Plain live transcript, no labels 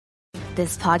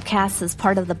This podcast is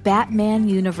part of the Batman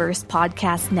Universe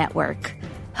Podcast Network,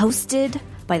 hosted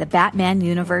by the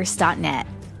BatmanUniverse.net.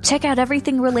 Check out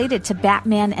everything related to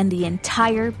Batman and the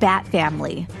entire Bat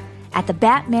family at the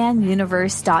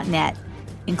BatmanUniverse.net,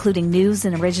 including news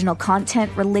and original content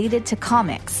related to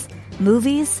comics,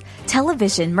 movies,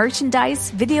 television,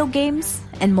 merchandise, video games,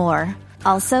 and more.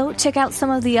 Also, check out some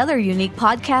of the other unique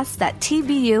podcasts that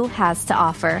TBU has to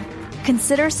offer.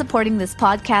 Consider supporting this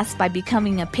podcast by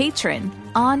becoming a patron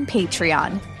on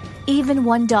Patreon. Even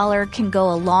 $1 can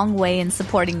go a long way in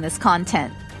supporting this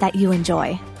content that you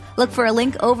enjoy. Look for a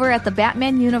link over at the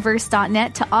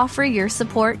BatmanUniverse.net to offer your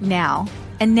support now.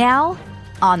 And now,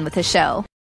 on with the show.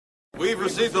 We've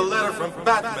received a letter from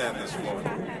Batman this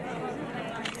morning.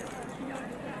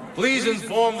 Please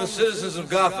inform the citizens of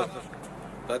Gotham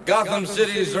that Gotham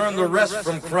City has earned the rest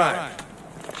from crime.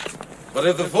 But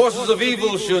if the forces of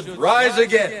evil should rise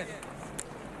again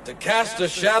to cast a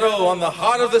shadow on the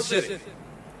heart of the city,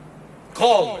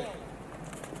 call me.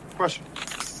 Question.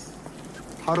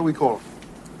 How do we call him?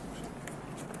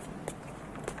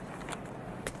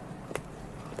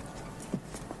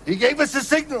 He gave us a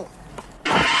signal.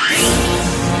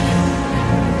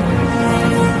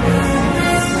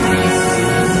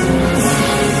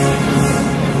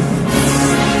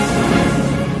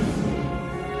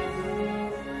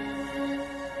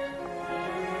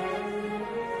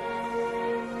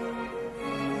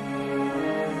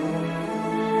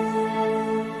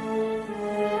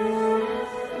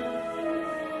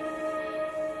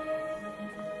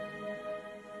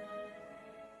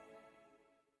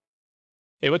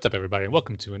 Hey, what's up, everybody, and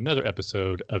welcome to another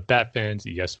episode of Bat-Fans.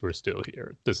 Yes, we're still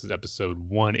here. This is episode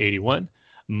 181.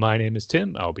 My name is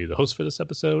Tim. I'll be the host for this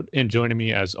episode, and joining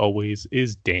me, as always,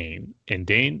 is Dane. And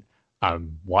Dane,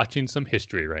 I'm watching some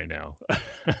history right now.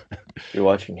 You're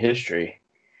watching history?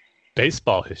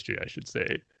 Baseball history, I should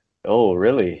say. Oh,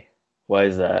 really? Why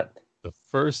is that? The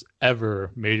first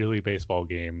ever Major League Baseball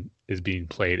game is being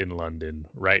played in London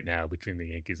right now between the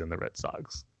Yankees and the Red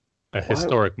Sox. A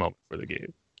historic moment for the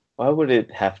game. Why would it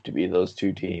have to be those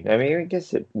two teams? I mean, I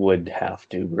guess it would have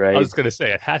to, right? I was going to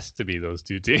say, it has to be those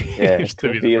two teams. Yeah, it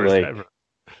to be the first like, ever.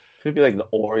 Could be like the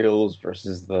Orioles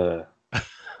versus the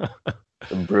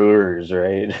Brewers,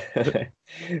 right?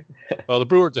 Well, the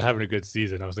Brewers are having a good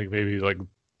season. I was thinking maybe like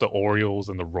the Orioles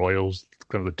and the Royals,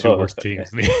 kind of the two worst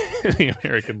teams in the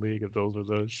American League, if those were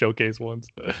the showcase ones.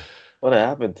 What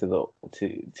happened to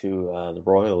the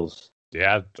Royals?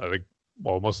 Yeah, I think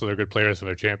most of their good players from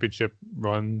their championship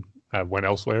run went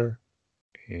elsewhere,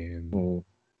 and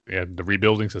yeah, the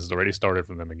rebuilding has already started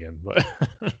from them again. But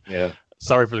yeah,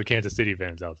 sorry for the Kansas City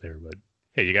fans out there, but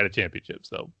hey, you got a championship,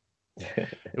 so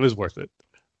it was worth it.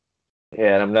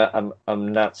 Yeah, and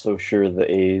I'm not so sure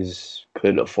the A's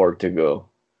could afford to go.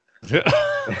 You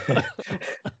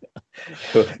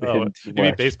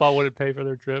mean baseball wouldn't pay for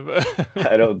their trip?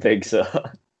 I don't think so.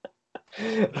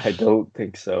 I don't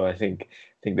think so. I think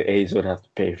the A's would have to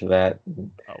pay for that.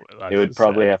 They would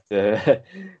probably have to.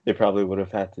 They probably would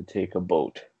have had to take a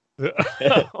boat.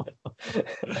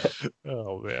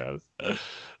 Oh man,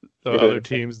 the other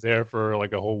team's there for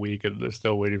like a whole week, and they're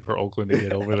still waiting for Oakland to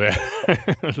get over there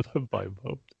by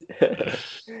boat.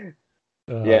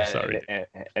 Yeah, sorry.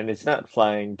 And it's not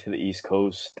flying to the East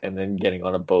Coast and then getting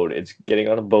on a boat. It's getting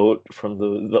on a boat from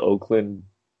the Oakland,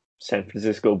 San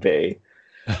Francisco Bay.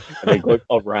 And they go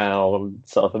around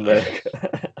South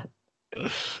America.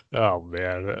 Oh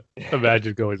man,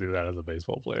 imagine going through that as a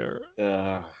baseball player.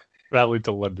 Traveling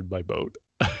to London by boat.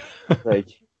 like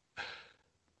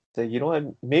you know what?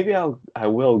 Maybe I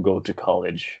will go to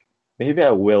college. Maybe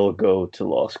I will go to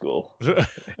law school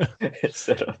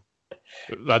instead of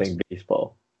playing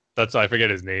baseball. I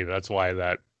forget his name. That's why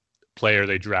that player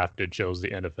they drafted chose the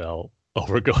NFL.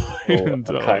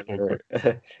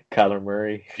 Kyler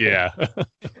Murray. Yeah.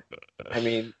 I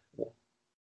mean,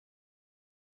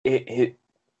 it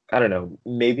I don't know.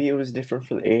 Maybe it was different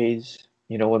for the A's,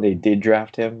 when they did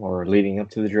draft him or leading up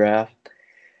to the draft.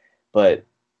 But,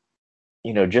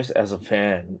 just as a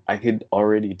fan, I could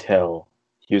already tell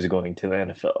he was going to the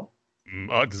NFL.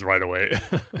 Just right away.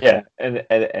 Yeah, and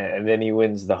then he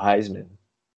wins the Heisman.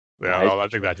 Yeah, I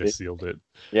think that just sealed it.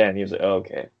 Yeah, and he was like, oh,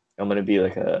 okay, I'm going to be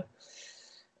like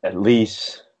at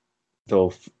least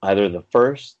either the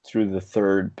first through the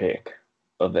third pick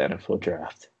of the NFL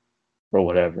draft or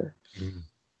whatever.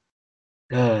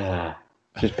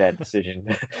 Just bad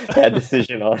decision. Bad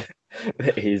decision on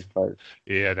the A's part.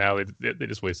 Yeah, now they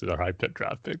just wasted our high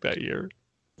draft pick that year.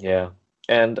 Yeah,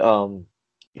 and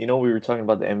we were talking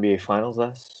about the NBA Finals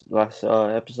last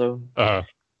episode.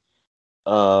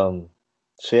 So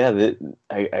yeah,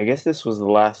 I guess this was the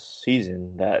last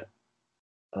season that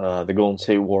the Golden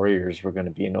State Warriors were going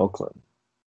to be in Oakland.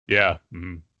 Yeah.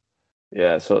 Mm-hmm.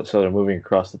 Yeah, so they're moving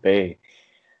across the bay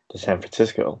to San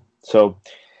Francisco. So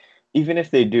even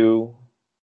if they do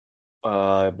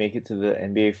make it to the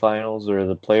NBA Finals or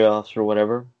the playoffs or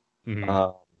whatever,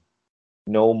 Mm-hmm.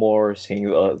 no more seeing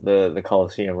the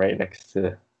Coliseum right next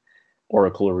to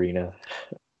Oracle Arena.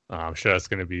 I'm sure that's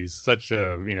going to be such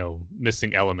a,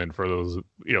 missing element for those,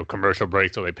 commercial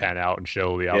breaks where they pan out and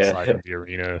show the outside Yeah. of the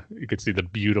arena. You could see the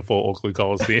beautiful Oakley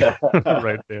Coliseum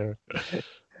right there.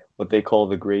 What they call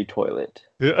the gray toilet.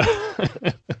 Yeah.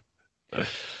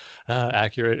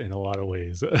 Accurate in a lot of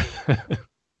ways.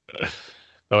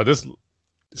 Oh, this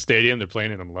stadium they're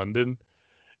playing in London,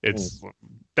 it's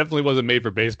definitely wasn't made for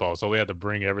baseball, so they had to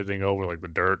bring everything over, like the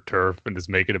dirt, turf, and just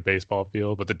make it a baseball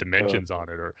field. But the dimensions on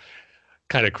it are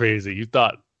kind of crazy. You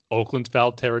thought Oakland's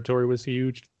foul territory was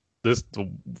huge. The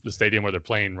stadium where they're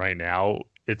playing right now,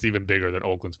 it's even bigger than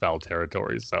Oakland's foul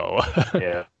territory. So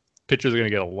Yeah. pitchers are going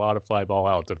to get a lot of fly ball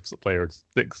outs if the players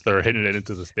thinks they're hitting it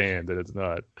into the stand, and it's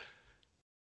not.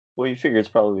 Well, you figure it's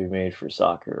probably made for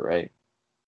soccer, right?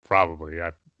 Probably,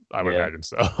 I would imagine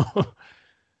so.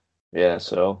 Yeah.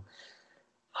 So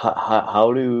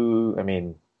how do I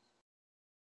mean?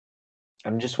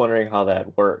 I'm just wondering how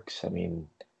that works. I mean,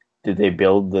 did they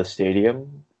build the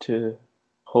stadium to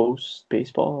host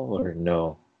baseball or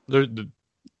no? No,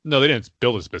 they didn't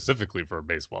build it specifically for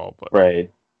baseball, but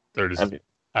Right. they're I just mean,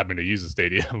 having to use the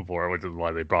stadium for it, which is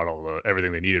why they brought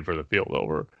everything they needed for the field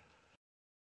over.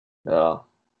 uh,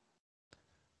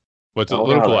 What's I a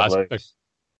wonder little how cool that aspect? looks.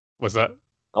 What's that?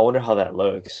 I wonder how that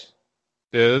looks.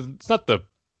 It's not the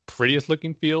prettiest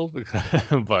looking field,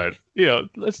 but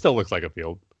it still looks like a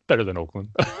field. Better than Oakland.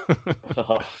 You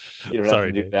don't have to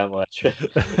Sorry, do Dave. that much. You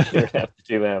don't have to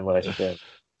do that much. Yeah.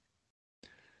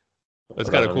 It's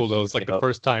Hold kind on, of I'm cool just though. It's like looking the up.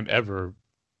 first time ever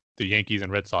the Yankees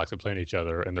and Red Sox are playing each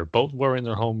other, and they're both wearing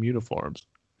their home uniforms.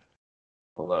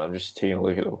 Hold on, I'm just taking a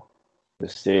look at the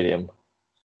stadium.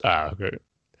 Okay.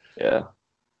 Yeah.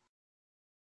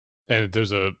 And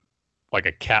there's a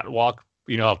catwalk.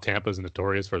 You know how Tampa's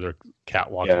notorious for their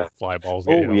catwalks Yeah. where fly balls.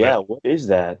 Oh yeah, what is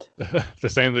that? The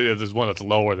same. There's one that's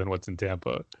lower than what's in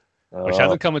Tampa, which Oh,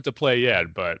 hasn't come into play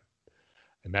yet, but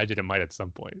imagine it might at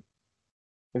some point.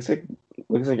 looks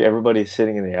like everybody's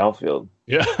sitting in the outfield.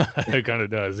 Yeah, it kind of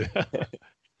does.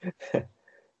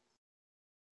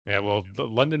 Yeah, well, the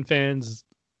London fans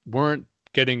weren't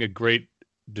getting a great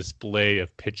display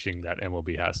of pitching that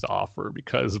MLB has to offer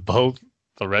because both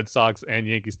the Red Sox and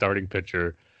Yankee starting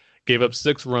pitcher gave up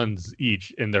 6 runs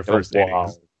each in their first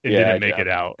innings and Yeah, didn't make it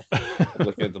out. I'm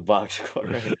looking at the box score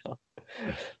right now.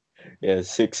 Yeah,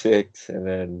 6-6, and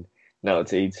then now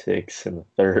it's 8-6 in the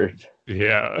third.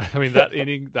 Yeah, I mean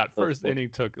that first inning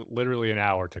took literally an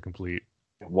hour to complete.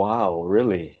 Wow,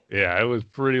 really? Yeah, it was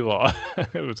pretty long.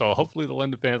 So hopefully the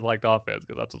London fans liked offense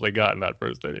because that's what they got in that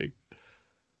first inning.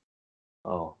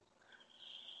 Oh.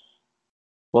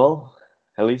 Well,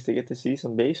 at least they get to see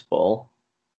some baseball.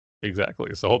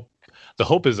 Exactly. So the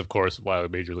hope is, of course, while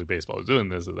Major League Baseball is doing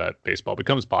this, is that baseball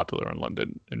becomes popular in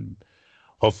London and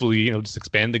hopefully, just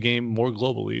expand the game more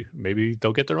globally. Maybe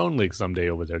they'll get their own league someday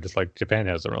over there, just like Japan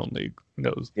has their own league. Who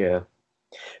knows? Yeah.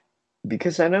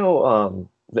 Because I know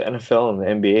the NFL and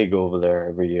the NBA go over there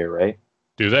every year, right?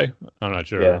 Do they? I'm not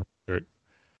sure. Yeah.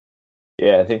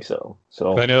 Yeah, I think so.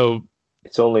 So I know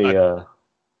it's only they're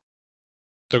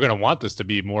going to want this to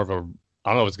be more of a. I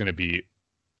don't know if it's going to be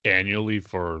annually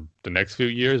for the next few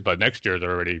years, but next year they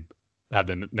already have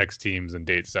the next teams and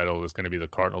dates settled. It's going to be the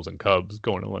Cardinals and Cubs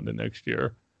going to London next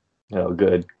year. oh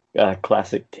good.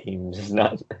 Classic teams,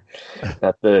 not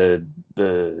the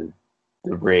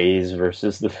Rays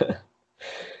versus the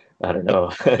I don't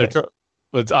know.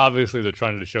 It's obviously they're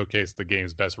trying to showcase the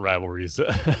game's best rivalries.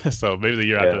 So maybe the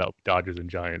year after that, Dodgers and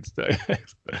Giants.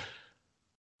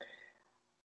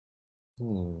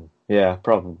 Yeah,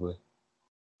 probably.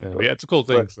 Yeah, it's a cool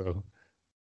thing. So,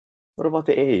 what about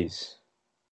the A's?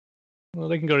 Well,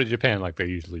 they can go to Japan like they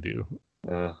usually do.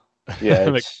 Yeah,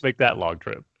 make that long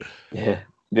trip. Yeah,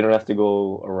 they don't have to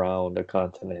go around a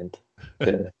continent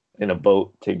in a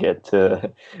boat to get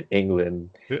to England.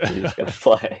 You just gotta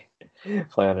fly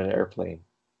on an airplane.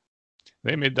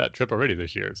 They made that trip already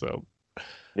this year, so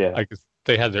yeah, I guess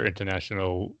they had their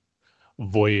international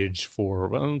voyage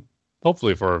for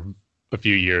hopefully for a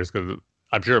few years because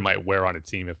I'm sure it might wear on a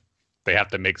team if they have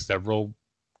to make several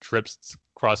trips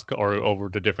across or over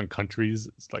to different countries.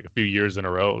 It's like a few years in a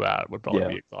row. That would probably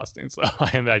be exhausting. So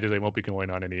I imagine they won't be going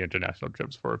on any international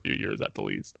trips for a few years at the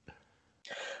least.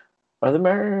 Are the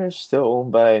Mariners still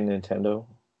owned by Nintendo?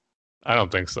 I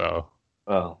don't think so.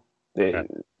 Oh, they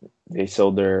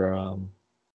sold their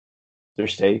Their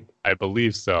stake? I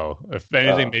believe so. If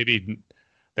anything, maybe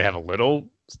they have a little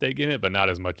stake in it, but not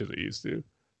as much as they used to.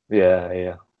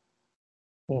 Yeah.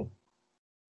 So,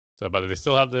 but they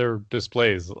still have their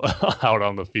displays out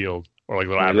on the field, or like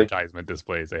little Really? advertisement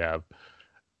displays they have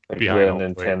Like behind the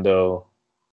home plate.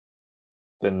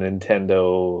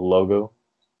 Nintendo logo.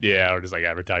 Yeah, or just like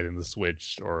advertising the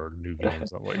Switch or new game,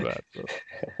 something like that. So.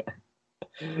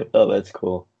 Oh, that's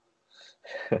cool.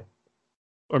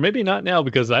 Or maybe not now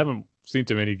because I haven't seen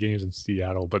too many games in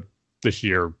Seattle, but this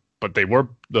year. But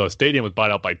the stadium was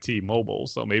bought out by T-Mobile,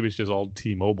 so maybe it's just all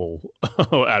T-Mobile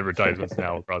advertisements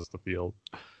now across the field.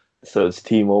 So it's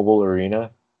T-Mobile Arena?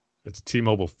 It's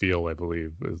T-Mobile Field, I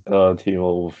believe. Oh,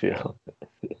 T-Mobile Field.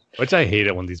 Which I hate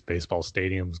it when these baseball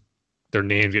stadiums, their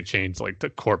names get changed like to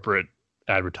corporate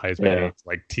advertisement names,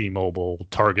 like T-Mobile,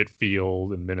 Target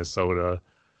Field in Minnesota.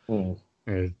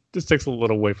 It just takes a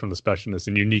little away from the specialness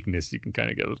and uniqueness you can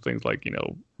kind of get with things like,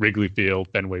 Wrigley Field,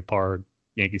 Fenway Park,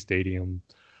 Yankee Stadium.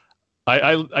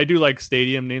 I do like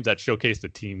stadium names that showcase the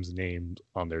team's name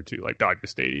on there too, like Dodger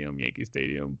Stadium, Yankee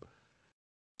Stadium.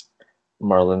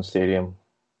 Marlins Stadium.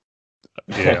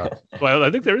 Yeah. Well,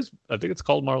 I think it's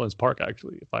called Marlins Park,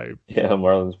 actually. Yeah,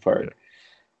 Marlins Park.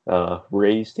 Yeah.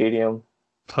 Ray Stadium?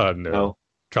 No.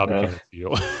 Tropicana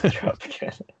Field.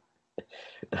 Tropicana.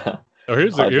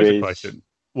 Here's a question.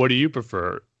 What do you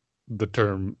prefer? The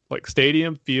term like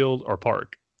stadium, field, or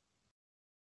park?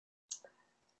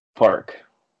 Park.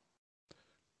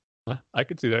 I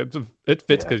could see that. It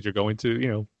fits because you're going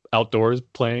to, outdoors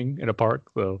playing in a park.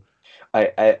 So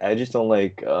I just don't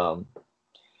like,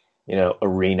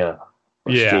 arena.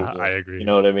 Yeah, stadium. I agree. You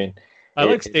know what I mean? I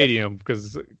like stadium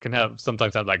because it can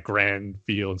sometimes have like grand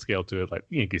feel and scale to it, like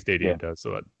Yankee Stadium does.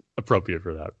 So that's appropriate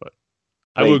for that. But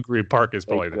I would agree, park is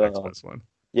probably the next best one.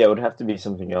 Yeah, it would have to be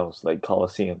something else, like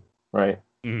Coliseum, right?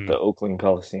 Mm. The Oakland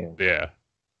Coliseum. Yeah.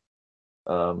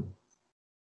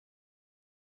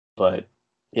 But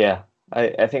yeah,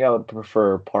 I think I would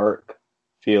prefer park,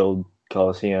 field,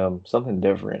 Coliseum, something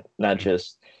different, not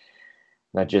just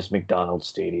McDonald's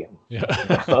Stadium. Yeah.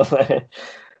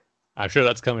 I'm sure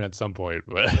that's coming at some point,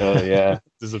 but yeah,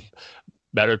 this is a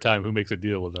matter of time who makes a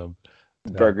deal with them.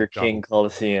 Burger King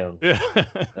Coliseum.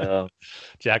 Yeah.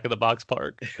 Jack in the Box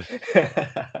Park.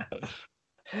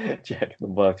 Jack in the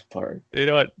Box Park. You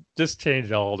know what? Just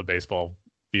change all the baseball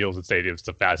fields and stadiums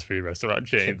to fast food restaurant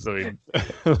chains. I mean,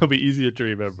 it'll be easier to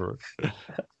remember.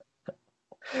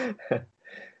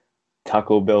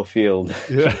 Taco Bell Field.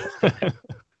 Yeah.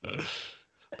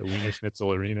 The Wiener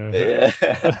Schnitzel Arena. Yeah.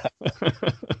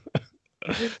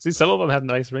 See, some of them have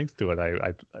nice rings to it.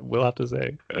 I will have to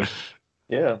say.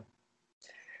 Yeah.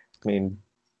 I mean,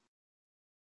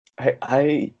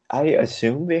 I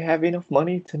assume they have enough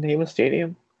money to name a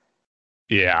stadium.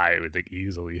 Yeah, I would think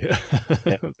easily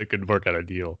they could work out a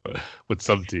deal with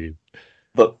some team.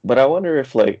 But I wonder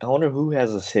who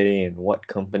has a city and what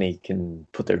company can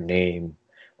put their name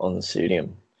on the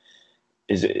stadium.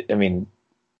 Is it? I mean,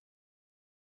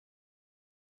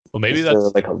 well, maybe there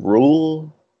that's like a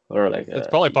rule or like it's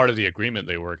probably part of the agreement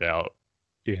they work out.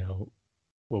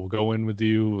 We'll go in with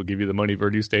you. We'll give you the money for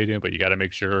a new stadium, but you got to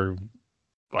make sure,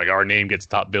 like, our name gets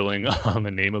top billing on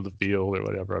the name of the field or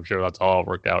whatever. I'm sure that's all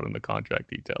worked out in the contract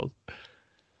details.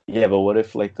 Yeah, but what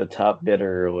if like the top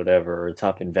bidder or whatever, or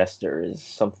top investor is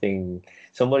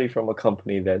somebody from a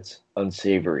company that's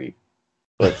unsavory?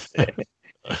 Let's say,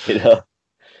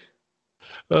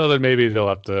 Well, then maybe they'll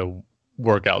have to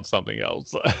work out something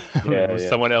else. With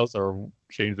someone else or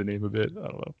change the name a bit. I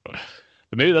don't know.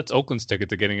 But maybe that's Oakland's ticket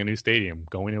to getting a new stadium,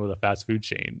 going in with a fast food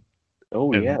chain.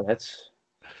 Oh, yeah, that's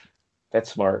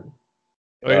smart.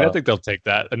 I think they'll take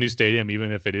that. A new stadium,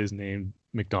 even if it is named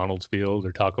McDonald's Field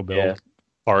or Taco Bell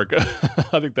Park.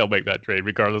 I think they'll make that trade,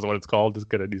 regardless of what it's called. Just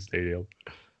get a new stadium.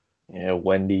 Yeah,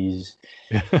 Wendy's.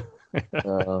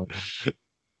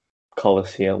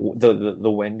 Coliseum.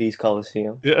 The Wendy's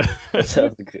Coliseum. Yeah. That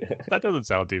sounds good. That doesn't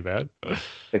sound too bad.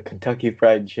 The Kentucky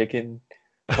Fried Chicken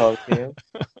Coliseum.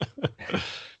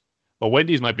 Well,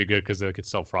 Wendy's might be good because they could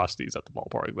sell Frosties at the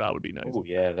ballpark. That would be nice. Oh,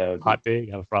 yeah. That would hot day,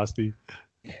 have a Frosty.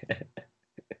 And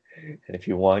if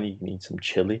you want, you can eat some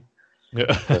chili.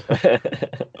 Yeah.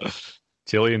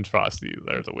 Chili and Frosty.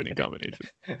 There's a winning combination.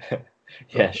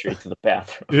 Yeah, straight to the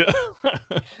bathroom. Yeah.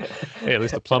 Hey, at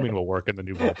least the plumbing will work in the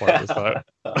new ballpark this time.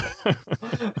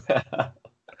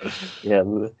 Yeah,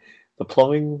 the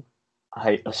plumbing,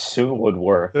 I assume, would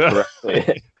work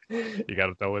correctly. You got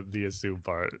to throw in the assume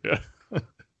part. Yeah.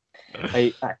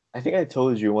 I think I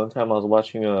told you one time I was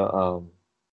watching an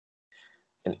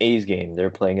A's game. They're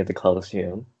playing at the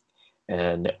Coliseum,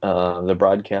 and the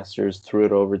broadcasters threw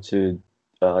it over to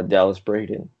Dallas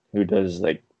Braden, who does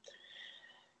like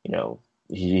you know,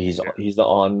 he's the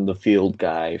on the field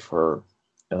guy for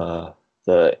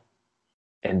the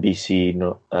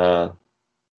NBC.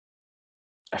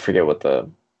 I forget what the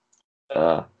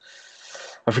uh,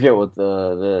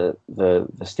 the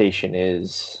station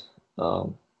is,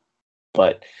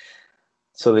 but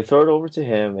so they throw it over to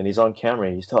him, and he's on camera,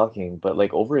 and he's talking, but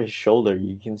like over his shoulder,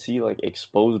 you can see like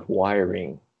exposed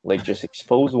wiring, like just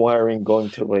exposed wiring going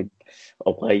to like a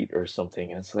light or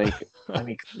something. And it's like, I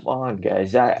mean, come on,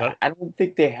 guys. I don't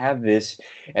think they have this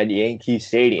at Yankee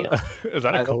Stadium. Is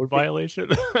that a code violation?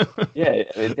 Yeah,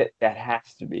 that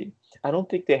has to be. I don't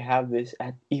think they have this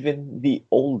at even the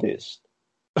oldest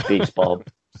baseball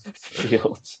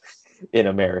fields in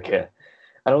America.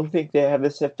 I don't think they have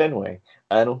this at Fenway.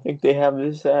 I don't think they have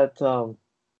this at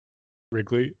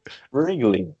Wrigley.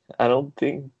 I don't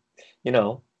think,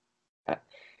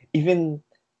 even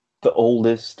the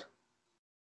oldest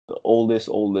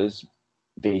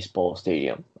baseball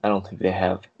stadium. I don't think they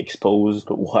have exposed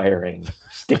wiring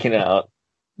sticking out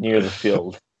near the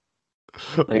field.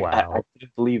 Like, wow. I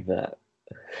couldn't believe that.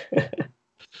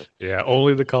 Yeah,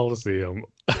 only the Coliseum.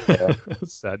 Yeah.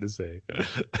 Sad to say.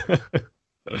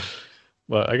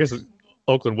 Well, I guess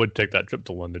Oakland would take that trip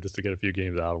to London just to get a few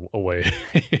games out away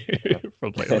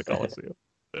from playing the Coliseum.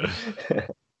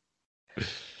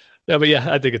 Yeah, but yeah,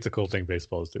 I think it's a cool thing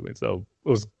baseball is doing. So it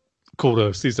was cool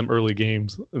to see some early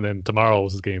games, and then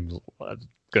tomorrow's game is going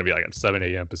to be like at 7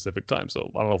 a.m. Pacific time. So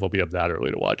I don't know if I'll be up that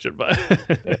early to watch it, but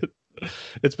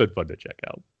it's been fun to check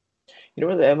out. You know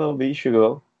where the MLB should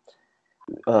go?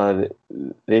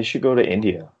 They should go to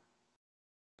India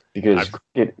because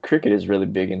cricket is really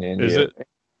big in India. Is it?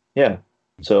 Yeah.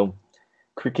 So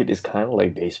cricket is kind of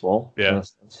like baseball. Yeah.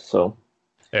 So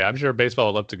hey, I'm sure baseball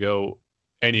would love to go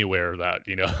anywhere that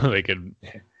they can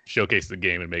showcase the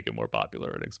game and make it more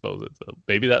popular and expose it. So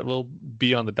maybe that will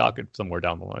be on the docket somewhere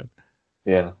down the line.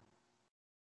 Yeah.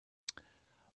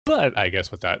 But I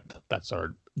guess with that's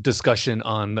our discussion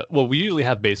on. Well, we usually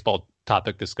have baseball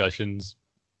topic discussions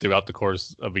throughout the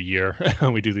course of a year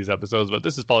when we do these episodes, but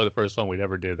this is probably the first one we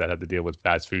ever did that had to deal with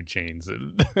fast food chains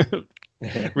and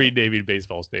renaming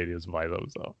baseball stadiums by them.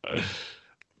 So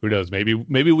who knows? Maybe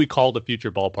we call the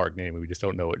future ballpark name and we just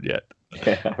don't know it yet.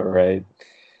 Yeah, right.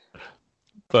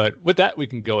 But with that, we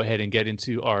can go ahead and get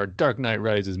into our Dark Knight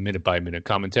Rises minute by minute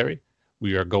commentary.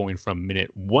 We are going from minute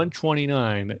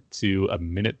 129 to a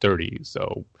minute 30.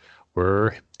 So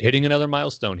we're hitting another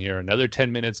milestone here, another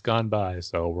 10 minutes gone by.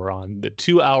 So we're on the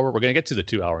 2 hour. We're going to get to the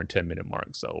 2 hour and 10 minute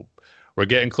mark. So we're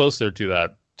getting closer to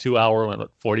that 2 hour and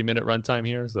 40 minute runtime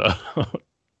here. So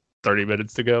 30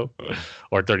 minutes to go,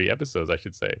 or 30 episodes, I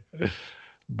should say.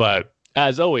 But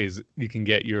as always, you can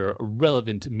get your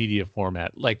relevant media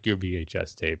format like your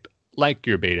VHS tape, like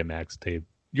your Betamax tape,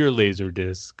 your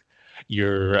Laserdisc,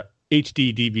 your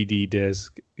HD DVD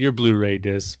disc, your Blu-ray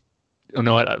disc. You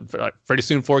know what? Pretty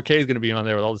soon 4K is going to be on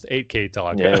there with all this 8K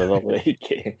talk. Yeah, with all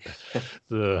the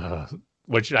 8K.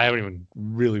 Which I haven't even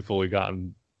really fully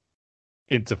gotten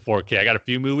into 4K. I got a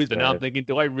few movies, but now I'm thinking,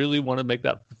 do I really want to make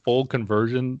that full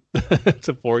conversion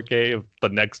to 4K if the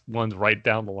next one's right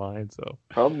down the line? So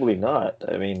probably not.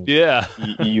 I mean, yeah,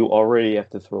 you already have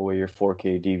to throw away your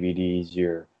 4K DVDs,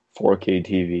 your 4K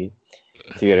TV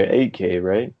to get an 8K,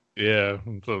 right? Yeah.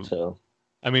 So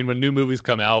I mean, when new movies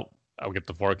come out, I'll get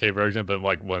the 4K version, but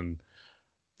like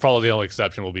probably the only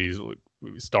exception will be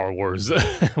Star Wars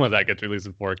when that gets released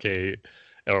in 4K,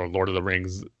 or Lord of the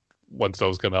Rings once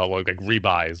those come out, like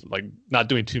rebuys, like not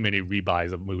doing too many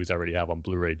rebuys of movies I already have on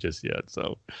Blu-ray just yet.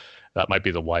 So that might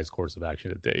be the wise course of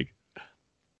action to take.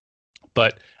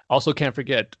 But also can't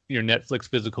forget your Netflix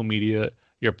physical media,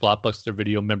 your Blockbuster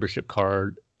video membership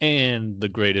card, and the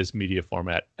greatest media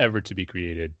format ever to be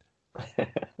created,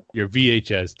 your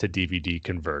VHS to DVD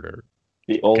converter.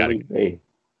 The only way.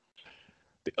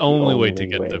 The only way to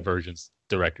get the versions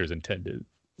directors intended.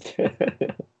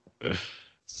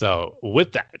 So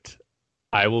with that,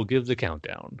 I will give the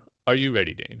countdown. Are you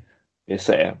ready, Dane? Yes,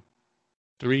 I am.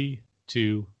 3,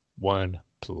 2, 1,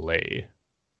 play.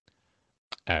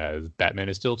 As Batman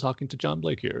is still talking to John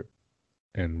Blake here.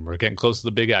 And we're getting close to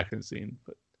the big action scene,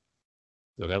 but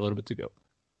still got a little bit to go.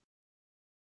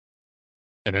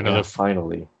 And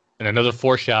finally. And another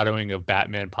foreshadowing of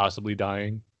Batman possibly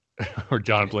dying, where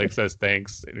John Blake says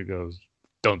thanks, and he goes,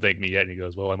 "Don't thank me yet." And he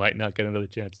goes, "Well, I might not get another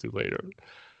chance to later."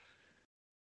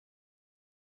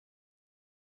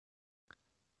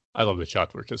 I love the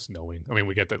shots where it's just snowing. I mean,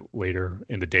 we get that later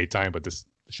in the daytime, but this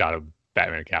shot of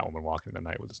Batman and Catwoman walking in the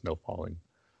night with the snow falling.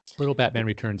 Little Batman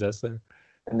Returns-esque there.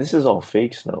 And this is all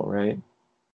fake snow, right?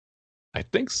 I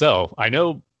think so. I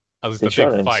know the big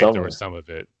fight, there was some of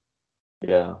it.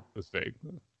 Yeah. It was fake.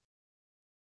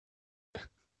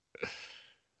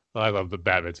 I love the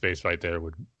Batman's face right there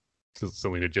when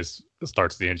Selena just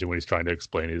starts the engine when he's trying to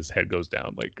explain it. His head goes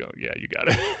down like, oh, yeah, you got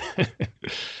it.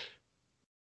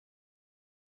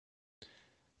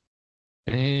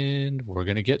 And we're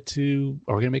going to get to...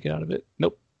 Are we going to make it out of it?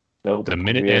 Nope. Nope. The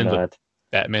minute and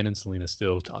Batman and Selena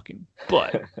still talking.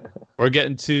 But we're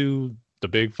getting to the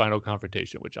big final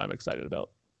confrontation, which I'm excited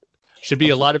about. Should be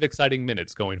a lot of exciting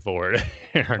minutes going forward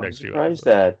in our next few episodes.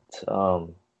 I'm surprised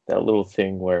that little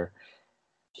thing where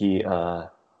he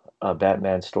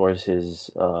Batman stores his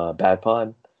bat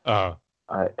pod.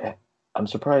 I'm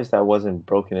surprised that wasn't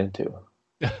broken into.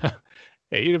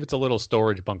 Hey, even if it's a little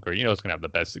storage bunker, you know it's gonna have the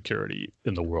best security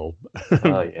in the world.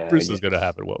 Yeah, Bruce is gonna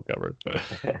have it well covered.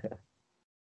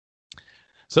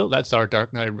 So that's our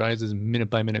Dark Knight Rises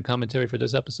minute-by-minute commentary for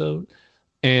this episode.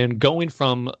 And going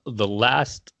from the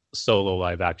last solo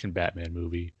live-action Batman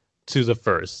movie to the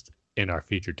first in our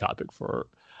featured topic for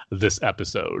this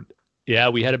episode. Yeah,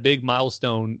 we had a big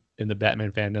milestone in the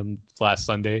Batman fandom last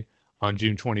Sunday on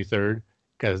June 23rd,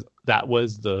 because that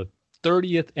was the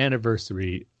 30th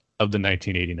anniversary of the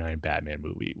 1989 Batman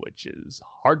movie, which is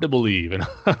hard to believe and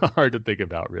hard to think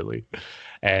about, really.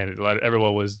 And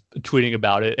everyone was tweeting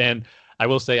about it. And I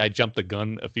will say I jumped the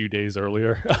gun a few days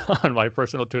earlier on my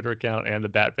personal Twitter account and the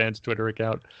Bat-Fans Twitter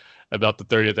account about the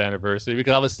 30th anniversary,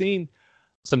 because I was seeing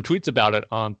some tweets about it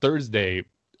on Thursday,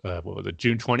 what was it,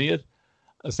 June 20th,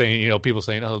 saying, people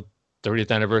saying, oh,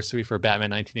 30th anniversary for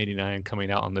Batman 1989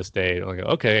 coming out on this day. I'm like,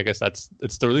 okay, I guess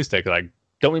it's the release date. I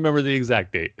don't remember the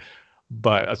exact date,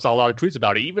 but I saw a lot of tweets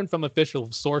about it, even from official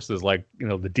sources like, the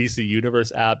DC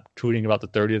Universe app tweeting about the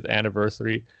 30th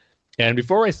anniversary. And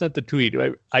before I sent the tweet,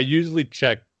 I usually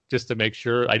check just to make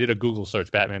sure. I did a Google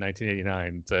search, Batman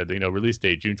 1989, said, release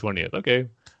date, June 20th. Okay,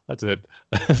 that's it.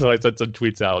 So I sent some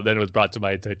tweets out. Then it was brought to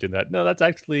my attention that, no, that's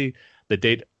actually the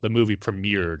date the movie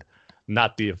premiered,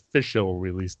 not the official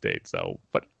release date. So,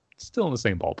 but still in the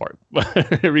same ballpark.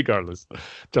 Regardless,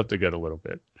 jumped the gun a little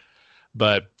bit.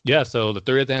 But yeah, so the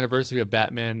 30th anniversary of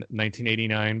Batman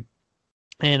 1989.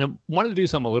 And I wanted to do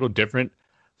something a little different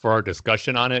for our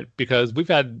discussion on it, because we've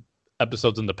had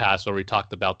episodes in the past where we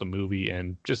talked about the movie,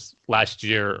 and just last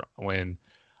year when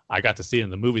I got to see it in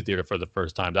the movie theater for the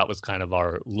first time, that was kind of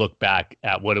our look back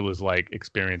at what it was like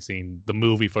experiencing the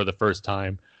movie for the first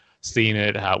time, seeing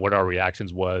it, what our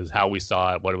reactions was, how we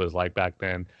saw it, what it was like back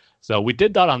then. So we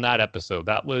did that on that episode.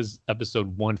 That was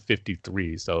episode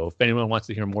 153. So if anyone wants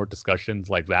to hear more discussions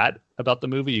like that about the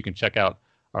movie, you can check out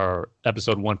our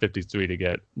episode 153 to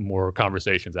get more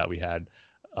conversations that we had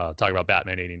talking about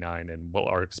Batman 89 and what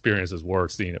our experiences were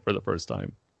seeing it for the first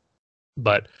time.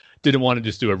 But didn't want to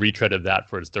just do a retread of that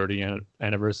for its 30th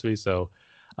anniversary. So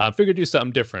I figured do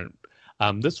something different.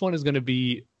 This one is going to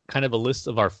be kind of a list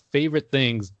of our favorite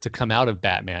things to come out of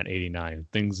Batman 89,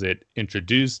 things that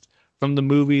introduced from the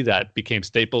movie that became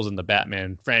staples in the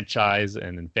Batman franchise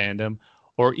and in fandom,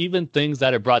 or even things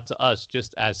that it brought to us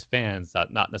just as fans,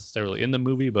 not necessarily in the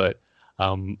movie, but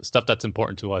stuff that's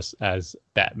important to us as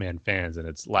Batman fans. And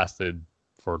it's lasted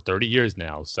for 30 years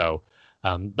now. So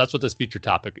that's what this feature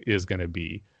topic is going to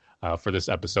be for this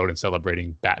episode, and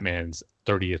celebrating Batman's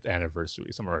 30th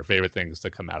anniversary, some of our favorite things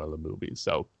to come out of the movie.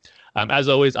 So as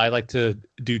always, I like to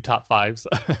do top fives.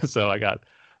 So I got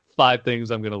 5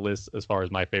 things I'm going to list as far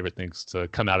as my favorite things to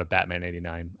come out of Batman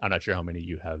 89. I'm not sure how many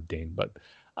you have, Dane, but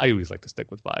I always like to stick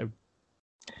with 5.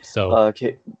 So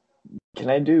can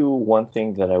I do one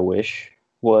thing that I wish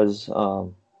was,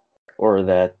 or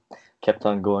that kept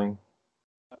on going?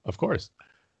 Of course.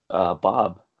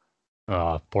 Bob.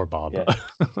 Poor Bob.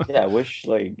 Yeah, I wish,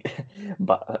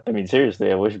 Bob, I mean,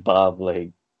 seriously, I wish Bob,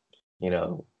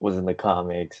 was in the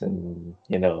comics, and,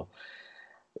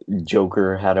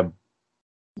 Joker had a,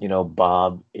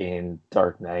 Bob in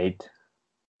Dark Knight,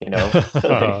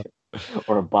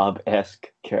 or a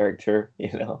Bob-esque character,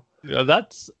 Yeah,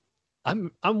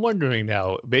 I'm wondering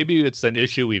now. Maybe it's an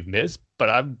issue we've missed, but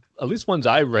at least ones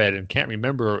I read and can't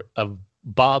remember of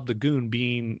Bob the Goon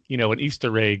being, an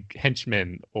Easter egg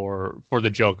henchman or for the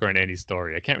Joker in any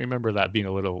story. I can't remember that being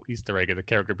a little Easter egg of the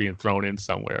character being thrown in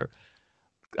somewhere.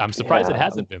 I'm surprised it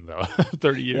hasn't been, though.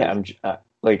 30 years. Yeah,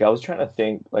 I was trying to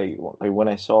think, when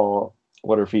I saw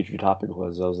what our feature topic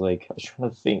was, I was trying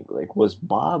to think, was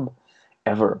Bob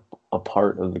ever a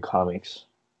part of the comics?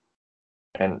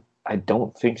 And I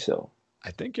don't think so.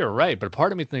 I think you're right, but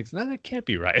part of me thinks, no, that can't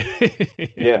be right.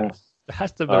 Yeah. There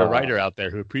has to be a writer out there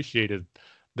who appreciated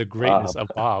the greatness of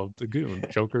Bob the Goon,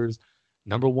 Joker's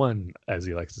number 1, as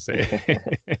he likes to say.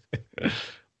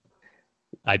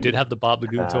 I did have the Bob the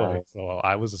Goon toy, so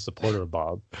I was a supporter of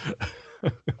Bob.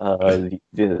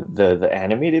 The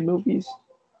animated movies?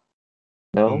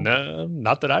 No,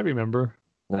 not that I remember.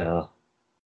 No.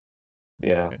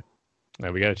 Yeah.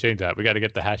 We got to change that. We got to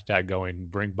get the hashtag going.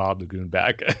 Bring Bob the Goon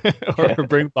back, or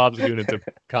bring Bob the Goon into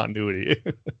continuity.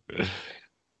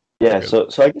 Yeah. So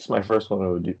I guess my first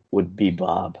one would be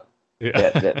Bob.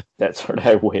 Yeah. That's what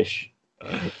I wish.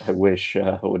 I wish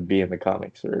would be in the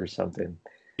comics or something.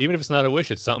 Even if it's not a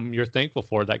wish, it's something you're thankful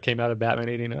for that came out of Batman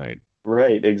 '89.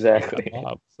 Right. Exactly.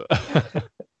 Bob, so.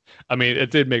 I mean,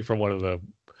 it did make for one of the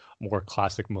more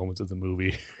classic moments of the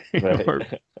movie, Right. where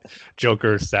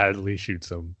Joker sadly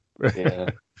shoots him. Yeah.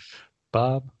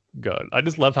 Bob, good. I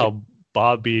just love how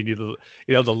Bob being the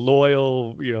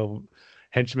loyal,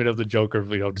 henchman of the Joker,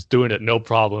 just doing it no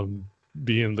problem,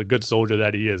 being the good soldier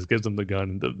that he is, gives him the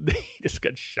gun, and he just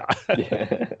gets shot.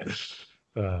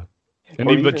 Yeah. And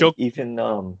even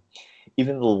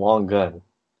even the long gun,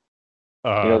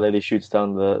 that he shoots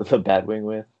down the Batwing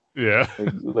with. Yeah.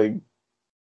 Like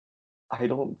I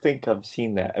don't think I've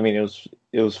seen that. I mean,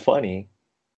 it was funny,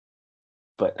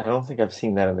 but I don't think I've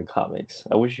seen that in the comics.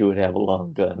 I wish you would have a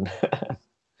long gun.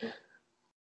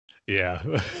 Yeah.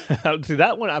 See,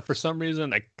 that one, for some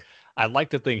reason, I like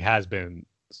to think has been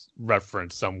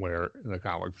referenced somewhere in the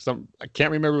comic. I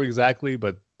can't remember exactly,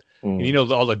 but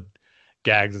all the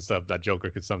gags and stuff that Joker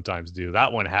could sometimes do.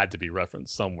 That one had to be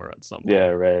referenced somewhere at some point. Yeah,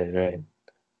 right.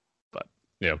 But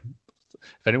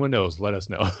if anyone knows, let us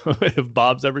know if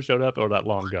Bob's ever showed up or that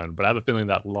long gun. But I have a feeling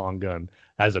that long gun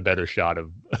has a better shot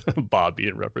of Bob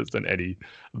being referenced than any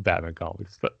Batman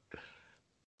comics.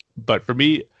 But for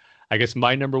me, I guess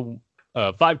my number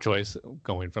 5 choice,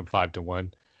 going from 5 to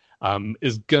 1,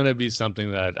 is gonna be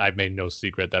something that I've made no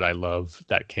secret that I love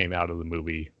that came out of the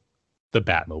movie, the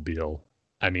Batmobile.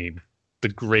 I mean, the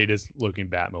greatest looking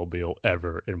Batmobile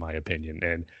ever, in my opinion.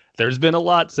 And there's been a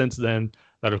lot since then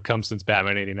that have come since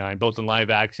Batman '89, both in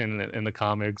live action and in the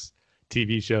comics,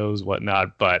 TV shows,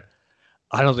 whatnot. But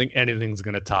I don't think anything's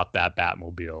going to top that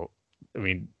Batmobile. I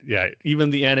mean, yeah,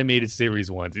 even the animated series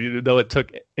ones, even though it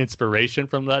took inspiration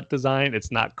from that design,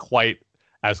 it's not quite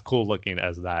as cool looking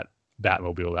as that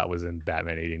Batmobile that was in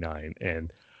Batman '89.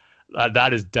 And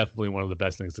that is definitely one of the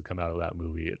best things to come out of that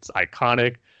movie. It's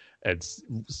iconic. It's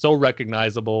so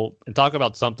recognizable. And talk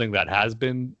about something that has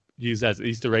been used as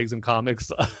Easter eggs in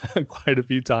comics quite a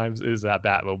few times is that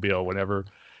Batmobile. Whenever,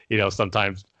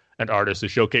 sometimes an artist is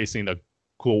showcasing a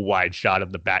cool wide shot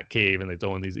of the Batcave and they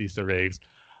throw in these Easter eggs,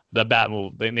 the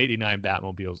 '89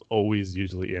 Batmobile is always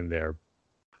usually in there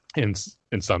in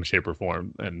some shape or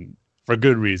form, and for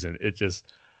good reason. It's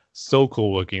just so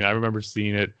cool looking. I remember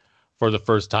seeing it for the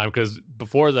first time, because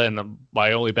before then,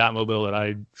 my only Batmobile that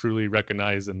I truly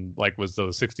recognized and was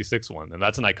the '66 one, and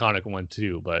that's an iconic one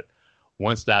too. But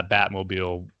once that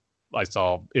Batmobile I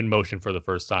saw in motion for the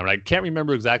first time, and I can't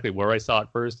remember exactly where I saw it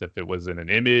first, if it was in an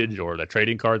image or the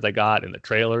trading cards I got in the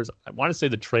trailers. I want to say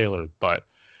the trailer, but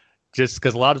just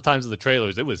because a lot of times in the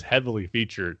trailers, it was heavily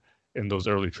featured in those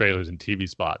early trailers and TV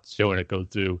spots, showing it go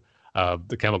through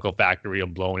the chemical factory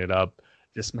and blowing it up.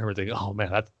 Just remember thinking, oh man,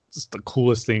 that's just the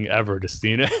coolest thing ever, to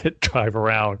seeing it drive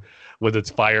around with its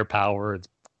firepower, its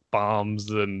bombs,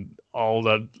 and all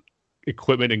the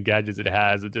equipment and gadgets it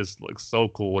has. It just looks so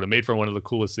cool. And it made for one of the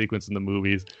coolest sequences in the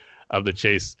movies of the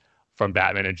chase from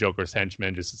Batman and Joker's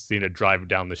henchmen, just seeing it drive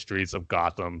down the streets of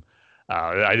Gotham.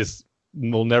 I just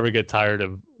will never get tired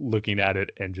of looking at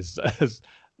it and just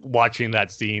watching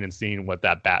that scene and seeing what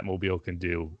that Batmobile can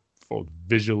do for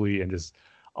visually and just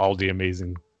all the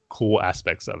amazing cool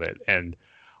aspects of it. And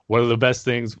one of the best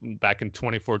things back in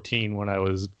 2014, when I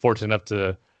was fortunate enough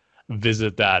to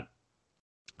visit that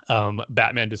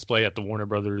Batman display at the Warner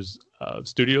Brothers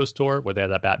studio store, where they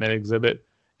had that Batman exhibit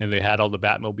and they had all the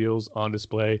Batmobiles on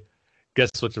display.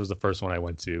 Guess which was the first one I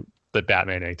went to? The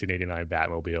Batman 1989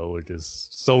 Batmobile, which is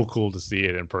so cool to see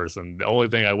it in person. The only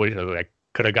thing I wish I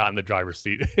could have gotten the driver's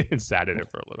seat and sat in it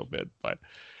for a little bit, but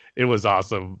it was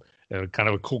awesome. And kind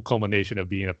of a cool culmination of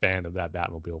being a fan of that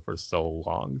Batmobile for so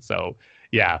long. So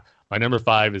yeah, my number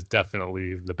 5 is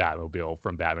definitely the Batmobile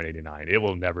from Batman '89. It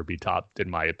will never be topped, in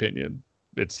my opinion.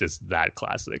 It's just that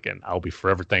classic, and I'll be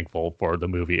forever thankful for the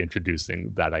movie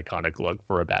introducing that iconic look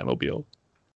for a Batmobile.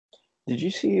 Did you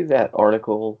see that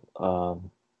article?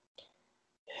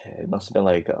 It must have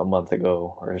been a month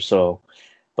ago or so,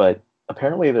 but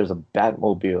apparently there's a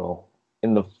Batmobile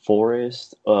in the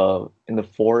forests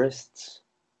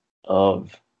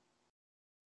of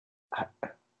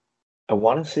I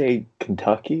want to say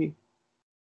Kentucky.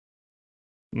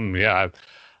 Yeah,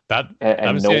 I and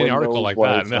haven't seen any article like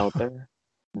that. No. Out there.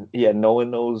 Yeah, no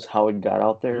one knows how it got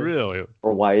out there. Really?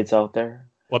 Or why it's out there.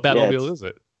 What Batmobile is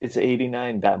it? It's an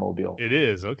 '89 Batmobile. It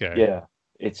is, okay. Yeah,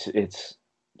 it's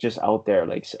just out there.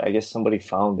 I guess somebody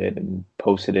found it and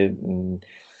posted it, and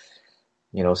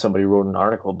somebody wrote an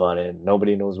article about it. And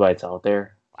nobody knows why it's out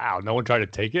there. Wow, no one tried to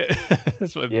take it.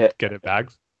 Yeah. Get it back.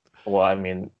 Well, I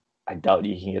mean, I doubt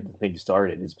you can get the thing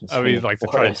started. It's been I mean, sitting like to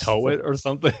for try to us. tow it or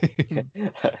something.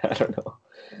 I don't know.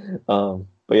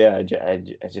 But yeah, I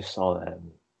just saw that.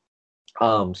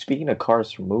 Speaking of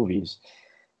cars from movies,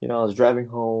 I was driving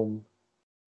home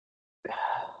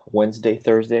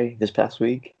Thursday this past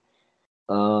week,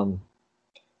 and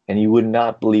you would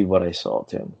not believe what I saw,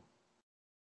 Tim.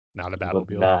 Not a You would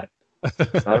Batmobile. not.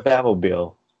 It's not a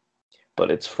Batmobile, but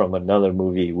it's from another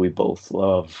movie we both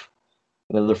love.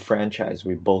 Another franchise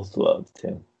we both love,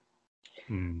 Tim.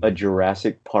 A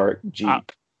Jurassic Park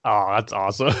Jeep. Oh, that's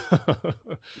awesome.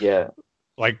 Yeah.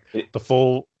 Like the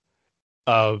full,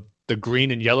 the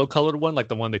green and yellow colored one, like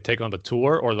the one they take on the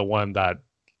tour, or the one that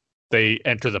they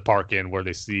enter the park in where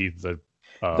they see the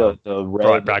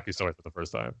red Brachiosaurus for the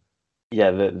first time.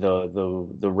 Yeah,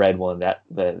 the red one,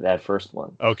 that first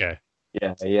one. Okay.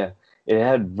 Yeah. It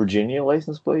had Virginia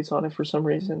license plates on it for some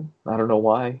reason. I don't know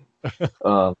why.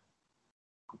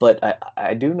 But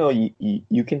I do know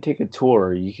you can take a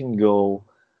tour. You can go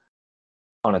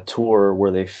on a tour where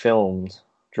they filmed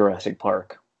Jurassic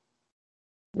Park,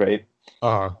 right?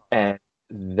 Uh-huh. And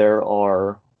there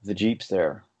are the Jeeps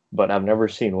there, but I've never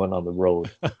seen one on the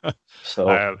road. So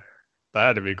that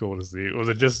had to be cool to see.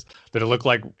 Did it look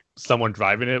like someone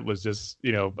driving it was just,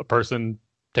 a person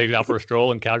taking it out for a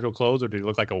stroll in casual clothes, or did it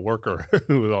look like a worker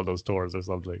who was on those tours or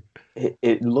something?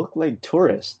 It looked like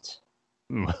tourists.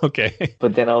 Okay.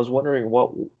 But then I was wondering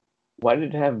why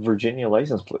did it have Virginia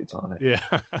license plates on it?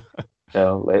 Yeah.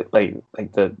 Like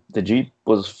the Jeep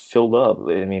was filled up.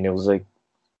 I mean, it was like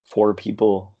 5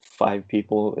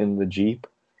 people in the Jeep,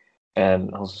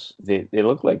 and they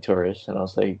looked like tourists, and I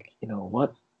was like,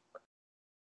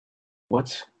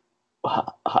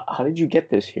 how did you get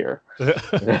this here?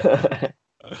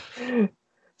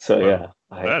 So yeah,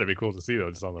 that'd be cool to see though,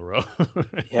 just on the road.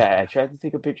 Yeah, I tried to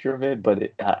take a picture of it,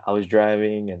 but I was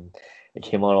driving and it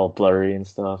came out all blurry and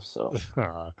stuff. So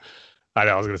I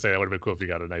know, I was gonna say that would have been cool if you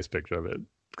got a nice picture of it,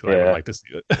 because I would like to see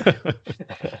it.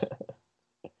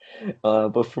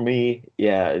 But for me,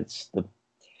 yeah, it's the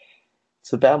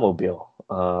Batmobile.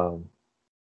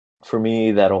 For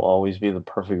me, that'll always be the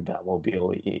perfect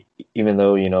Batmobile, even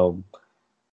though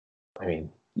I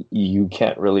mean, you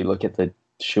can't really look at the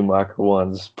Schumacher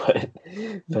ones, but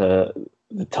the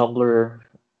Tumbler,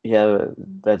 yeah,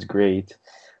 that's great.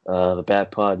 The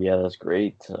Batpod, yeah, that's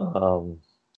great. The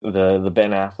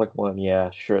Ben Affleck one, yeah,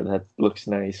 sure, that looks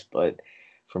nice, but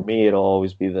for me, it'll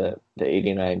always be the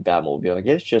 '89 Batmobile. I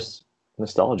guess just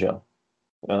nostalgia.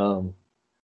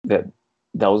 That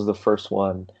was the first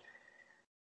one,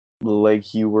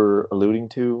 like you were alluding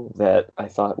to, that I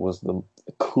thought was the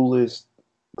coolest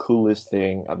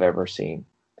thing I've ever seen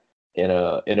in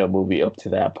a movie up to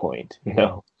that point,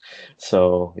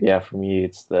 So yeah, for me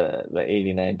it's the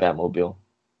 '89 Batmobile.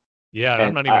 Yeah,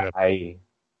 and I'm not even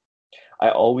I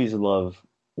always love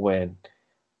when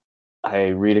I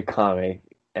read a comic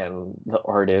and the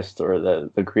artist or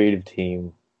the creative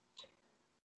team,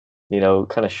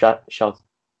 kind of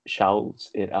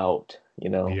shouts it out,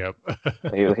 Yep.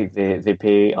 they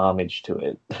pay homage to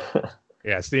it.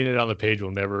 Yeah, seeing it on the page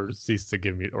will never cease to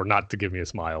give me, or not to give me a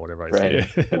smile whenever I Right.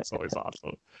 see it. It's always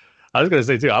awesome. I was going to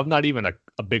say, too, I'm not even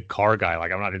a big car guy.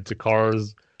 Like, I'm not into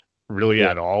cars really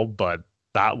at all, but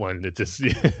that one, it just,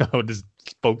 it just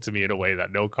spoke to me in a way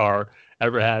that no car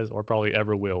ever has or probably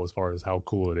ever will, as far as how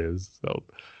cool it is. So,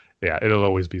 yeah, it'll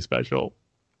always be special.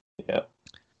 Yeah.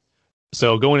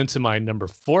 So, going into my number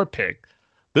 4 pick,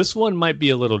 this one might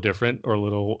be a little different or a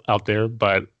little out there,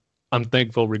 but I'm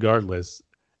thankful regardless.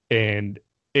 And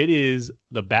it is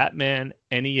the Batman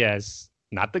NES,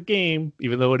 not the game,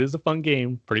 even though it is a fun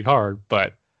game, pretty hard,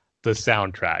 but the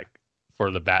soundtrack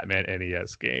for the Batman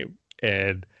NES game.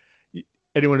 And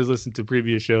anyone who's listened to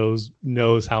previous shows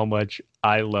knows how much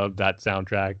I love that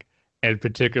soundtrack, and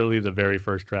particularly the very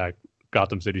first track,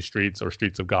 Gotham City Streets, or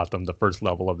Streets of Gotham, the first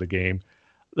level of the game.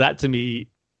 That to me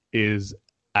is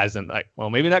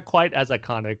maybe not quite as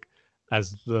iconic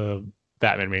as the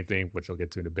Batman main theme, which I'll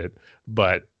get to in a bit,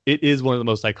 but it is one of the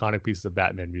most iconic pieces of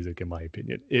Batman music, in my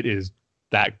opinion. It is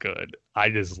that good.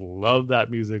 I just love that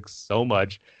music so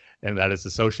much, and that it's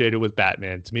associated with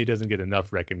Batman. To me, it doesn't get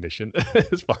enough recognition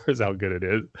as far as how good it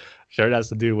is. Sure, it has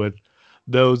to do with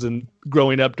those and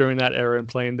growing up during that era and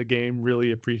playing the game,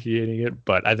 really appreciating it.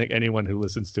 But I think anyone who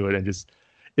listens to it and just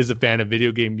is a fan of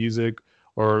video game music,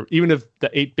 or even if the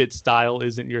 8-bit style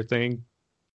isn't your thing,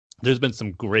 there's been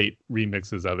some great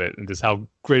remixes of it, and just how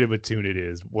great of a tune it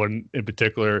is. One in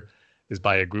particular is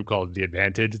by a group called The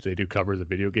Advantage. They do covers of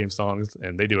video game songs,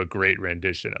 and they do a great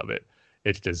rendition of it.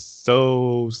 It's just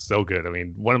so good. I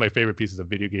mean, one of my favorite pieces of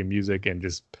video game music and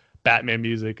just Batman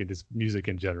music and just music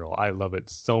in general. I love it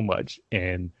so much,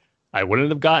 and I wouldn't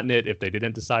have gotten it if they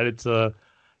didn't decided to,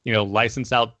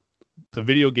 license out the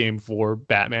video game for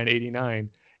Batman '89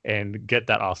 and get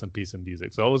that awesome piece of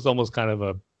music. So it was almost kind of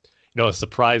a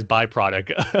surprise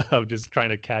byproduct of just trying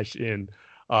to cash in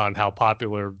on how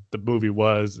popular the movie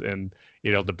was and,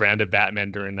 the brand of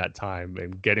Batman during that time,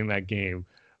 and getting that game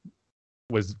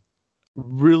was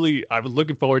really, I was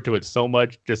looking forward to it so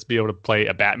much, just to be able to play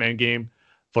a Batman game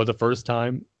for the first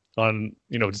time on,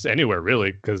 just anywhere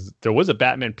really, because there was a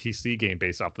Batman PC game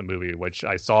based off the movie, which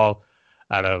I saw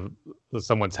out of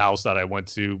someone's house that I went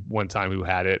to one time who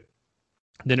had it.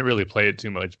 Didn't really play it too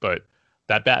much, but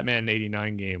that Batman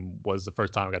 '89 game was the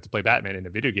first time I got to play Batman in a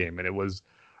video game, and it was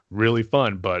really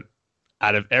fun. But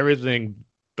out of everything,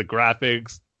 the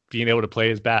graphics, being able to play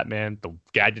as Batman, the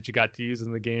gadgets you got to use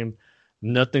in the game,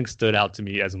 nothing stood out to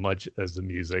me as much as the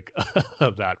music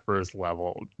of that first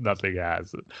level. Nothing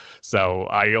has. So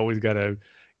I always got to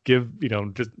give,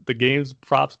 just the game's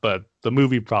props, but the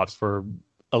movie props for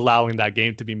allowing that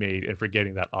game to be made and for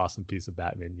getting that awesome piece of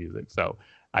Batman music. So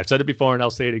I've said it before and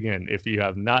I'll say it again. If you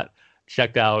have not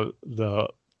checked out the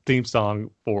theme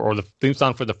song or the theme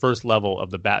song for the first level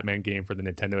of the Batman game for the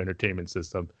Nintendo Entertainment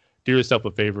System, do yourself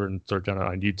a favor and search on it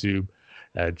on YouTube.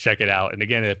 Check it out. And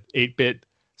again, if 8-bit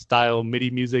style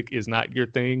MIDI music is not your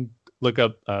thing, look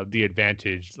up The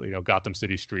Advantage, Gotham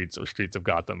City Streets or Streets of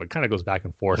Gotham. It kind of goes back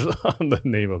and forth on the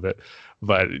name of it,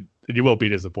 but you won't be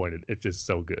disappointed. It's just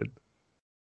so good.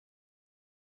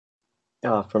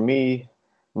 For me,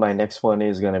 my next one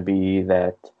is going to be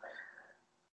that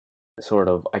sort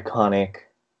of iconic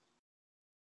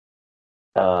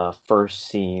first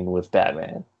scene with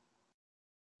Batman.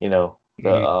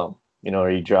 Where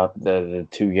you drop the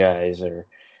two guys are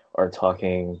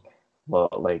talking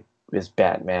about like this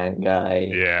Batman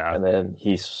guy, and then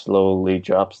he slowly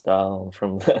drops down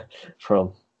from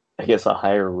I guess a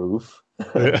higher roof.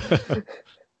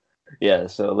 Yeah,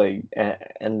 so like,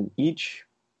 and each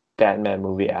Batman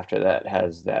movie after that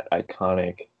has that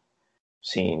iconic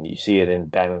scene. You see it in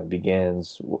Batman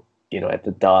Begins, at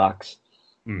the docks,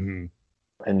 and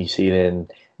you see it in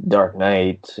Dark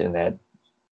Knight in that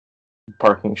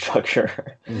parking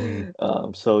structure.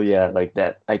 So yeah, like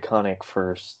that iconic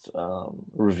first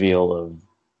reveal of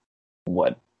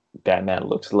what Batman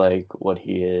looks like, what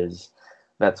he is,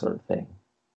 that sort of thing.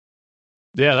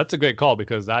 Yeah, that's a great call,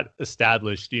 because that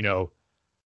established,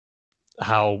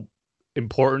 how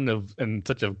important and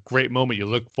such a great moment you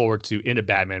look forward to in a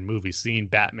Batman movie, seeing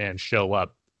Batman show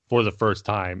up for the first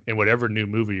time in whatever new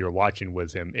movie you're watching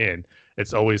with him in.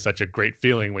 It's always such a great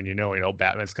feeling when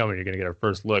Batman's coming. You're going to get our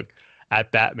first look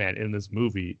at Batman in this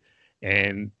movie,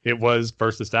 and it was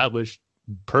first established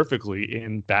perfectly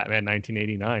in Batman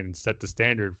 1989 and set the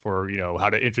standard for how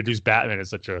to introduce Batman in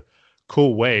such a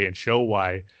cool way and show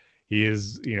why he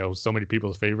is so many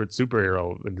people's favorite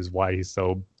superhero, and is why he's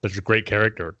such a great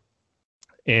character.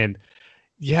 And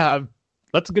yeah,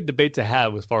 that's a good debate to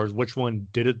have as far as which one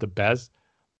did it the best,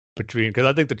 because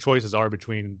I think the choices are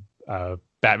between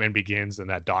Batman Begins and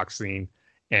that dock scene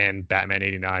and Batman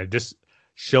 '89, just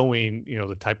showing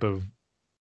the type of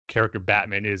character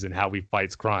Batman is and how he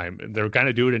fights crime. And they're going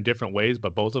to do it in different ways,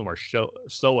 but both of them are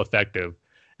so effective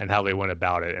and how they went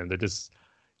about it. And they're just,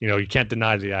 you can't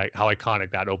deny how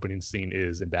iconic that opening scene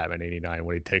is in Batman '89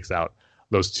 when he takes out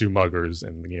those two muggers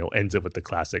and ends it with the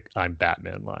classic "I'm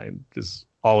Batman" line. Just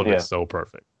all of it's so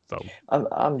perfect. So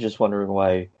I'm just wondering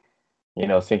why,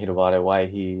 thinking about it, why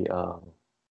he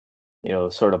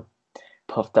sort of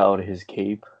puffed out his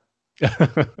cape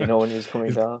when he was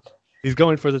coming down. He's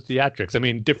going for the theatrics. I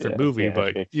mean, different movie,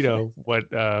 but what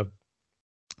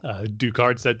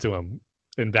Ducard said to him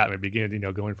in Batman Begins,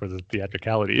 going for the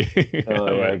theatricality.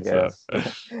 I guess.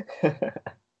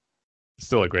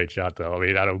 Still a great shot, though. I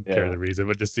mean, I don't care the reason,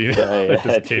 but just seeing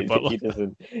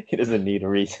he doesn't need a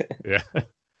reason. Yeah.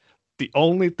 The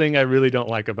only thing I really don't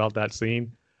like about that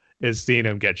scene is seeing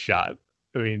him get shot.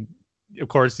 I mean, of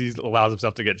course, he allows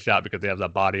himself to get shot because they have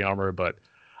that body armor, but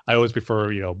I always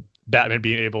prefer, Batman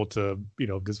being able to,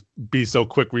 just be so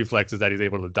quick reflexes that he's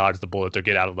able to dodge the bullet or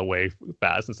get out of the way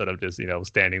fast instead of just,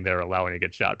 standing there allowing to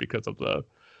get shot because of the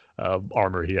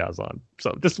armor he has on.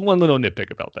 So just one little nitpick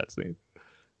about that scene.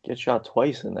 Get shot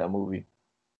twice in that movie.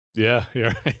 Yeah,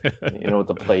 yeah. With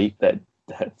the plate, that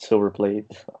silver plate.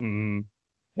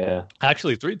 Yeah.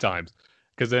 Actually, 3 times.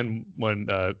 Because then when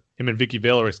him and Vicky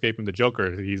Vale are escaping the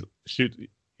Joker, he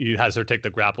has her take the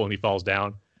grapple and he falls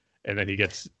down, and then he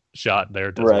gets shot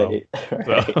there as well. Right.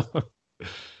 So,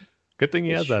 good thing he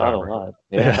has that armor. A lot.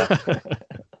 Yeah.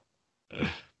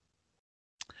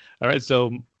 All right,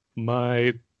 so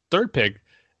my third pick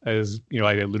is,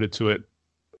 I alluded to it,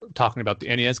 talking about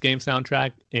the NES game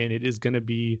soundtrack, and it is going to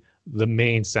be the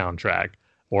main soundtrack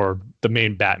or the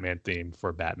main Batman theme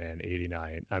for Batman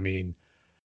 89. I mean,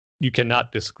 you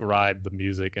cannot describe the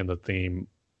music and the theme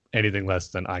anything less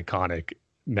than iconic,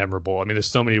 memorable. I mean, there's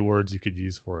so many words you could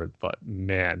use for it, but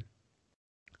man,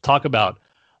 talk about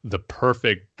the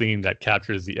perfect theme that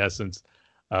captures the essence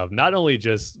of not only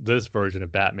just this version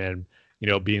of Batman,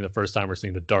 being the first time we're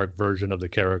seeing the dark version of the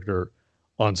character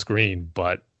on screen,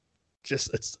 but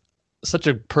just it's such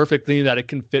a perfect theme that it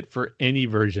can fit for any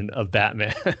version of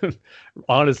Batman.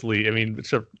 Honestly, I mean,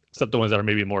 except the ones that are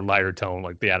maybe more lighter tone,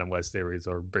 like the Adam West series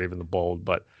or Brave and the Bold.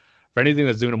 But for anything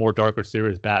that's doing a more darker,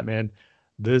 serious Batman,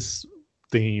 this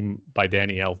theme by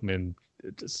Danny Elfman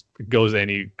just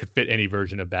could fit any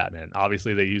version of Batman.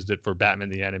 Obviously, they used it for Batman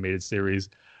the Animated Series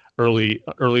early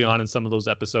on in some of those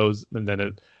episodes, and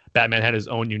then Batman had his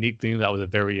own unique theme that was a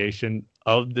variation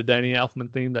of the Danny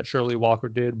Elfman theme that Shirley Walker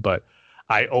did. But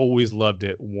I always loved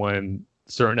it when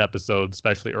certain episodes,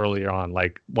 especially earlier on,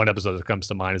 like one episode that comes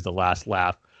to mind is The Last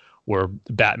Laugh, where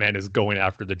Batman is going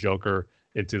after the Joker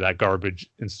into that garbage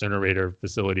incinerator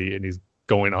facility, and he's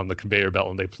going on the conveyor belt,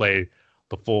 and they play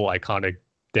the full iconic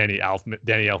Danny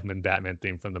Elfman Batman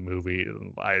theme from the movie.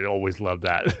 I always loved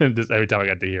that, and just every time I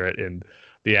got to hear it in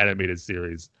the animated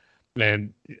series,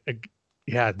 and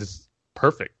yeah, just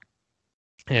perfect.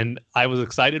 And I was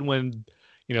excited when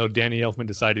Danny Elfman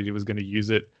decided he was going to use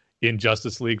it in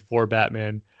Justice League for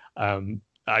Batman.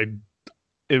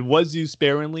 It was used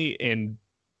sparingly, and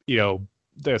the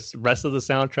rest of the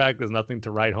soundtrack, there's nothing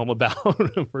to write home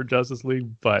about for Justice League.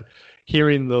 But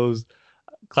hearing those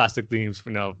classic themes,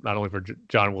 not only for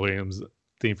John Williams'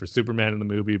 theme for Superman in the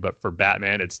movie, but for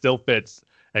Batman, it still fits.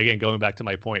 Again, going back to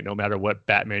my point, no matter what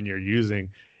Batman you're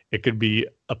using, it could be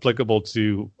applicable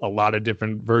to a lot of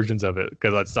different versions of it,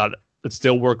 because it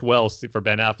still worked well for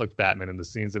Ben Affleck's Batman and the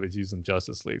scenes that it's used in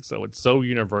Justice League. So it's so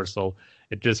universal.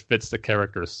 It just fits the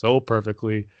character so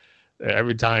perfectly.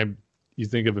 Every time you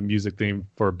think of a music theme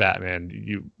for Batman,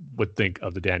 you would think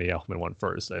of the Danny Elfman one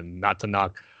first. And not to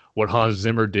knock what Hans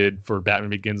Zimmer did for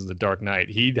Batman Begins and The Dark Knight.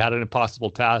 He had an impossible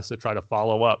task to try to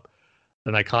follow up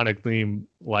an iconic theme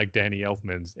like Danny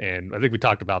Elfman's. And I think we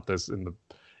talked about this in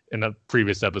the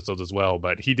previous episodes as well,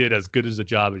 but he did as good as a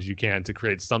job as you can to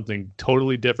create something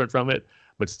totally different from it,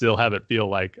 but still have it feel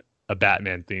like a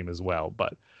Batman theme as well.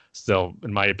 But still,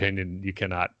 in my opinion, you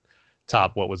cannot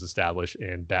top what was established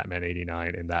in Batman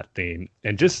 89 in that theme.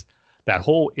 And just that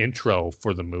whole intro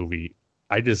for the movie,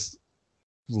 I just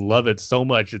love it so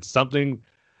much. It's something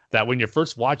that when you're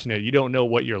first watching it, you don't know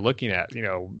what you're looking at.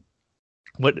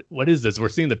 What is this? We're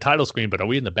seeing the title screen, but are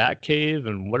we in the Batcave?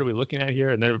 And what are we looking at here?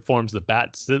 And then it forms the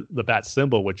bat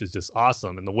symbol, which is just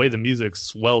awesome. And the way the music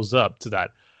swells up to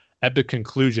that epic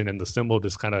conclusion, and the symbol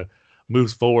just kind of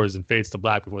moves forwards and fades to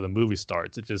black before the movie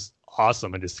starts. It's just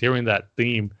awesome. And just hearing that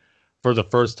theme for the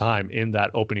first time in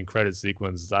that opening credit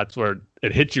sequence, that's where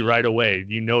it hits you right away.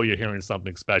 You're hearing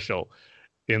something special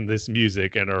in this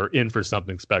music and are in for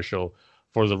something special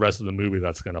for the rest of the movie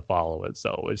that's going to follow it.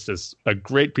 So it's just a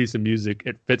great piece of music.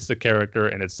 It fits the character,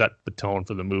 and it set the tone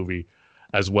for the movie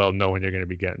as well, knowing you're going to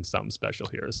be getting something special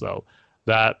here. So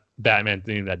that Batman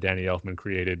theme that Danny Elfman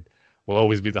created will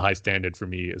always be the high standard for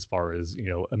me as far as,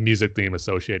 a music theme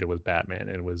associated with Batman,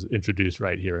 and was introduced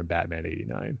right here in Batman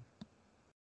 89.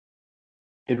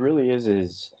 It really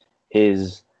is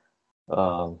his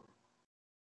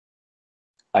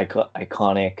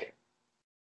iconic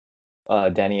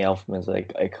Danny Elfman's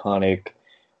iconic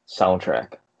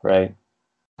soundtrack, right?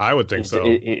 I would think so.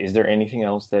 Is there anything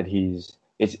else that he's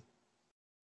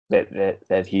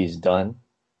done?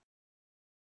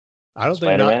 I don't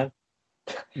Spider-Man?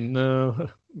 think no.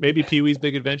 Maybe Pee-wee's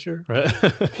Big Adventure. Right?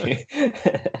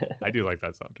 I do like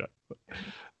that soundtrack.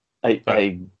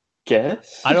 I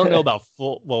guess. I don't know about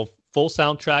full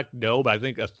soundtrack, no, but I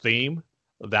think a theme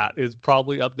that is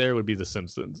probably up there would be The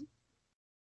Simpsons.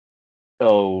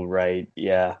 Oh, right.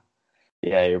 Yeah.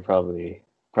 Yeah, you're probably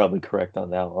correct on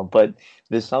that one. But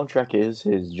this soundtrack is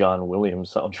his John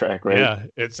Williams soundtrack, right? Yeah,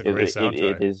 it's a great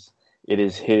soundtrack. It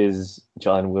is his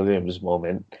John Williams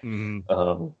moment.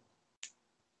 Mm-hmm.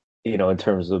 In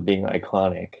terms of being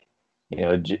iconic.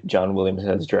 John Williams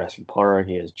has Jurassic Park,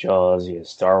 he has Jaws, he has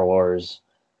Star Wars.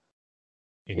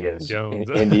 Indiana Jones.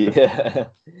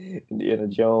 Indiana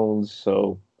Jones.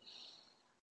 So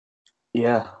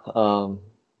yeah,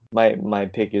 my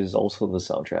pick is also the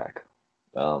soundtrack.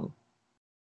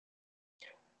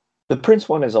 The Prince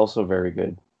one is also very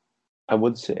good. I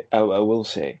will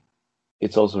say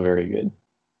it's also very good.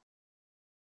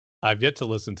 I've yet to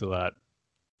listen to that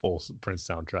full Prince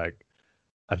soundtrack.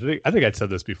 I think I'd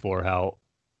said this before, how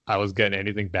I was getting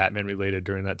anything Batman related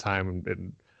during that time,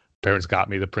 and parents got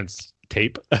me the Prince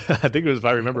tape. I think it was, if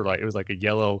I remember right, it was like a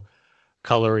yellow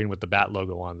coloring with the Bat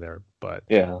logo on there. But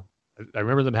Yeah. I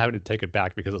remember them having to take it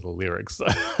back because of the lyrics.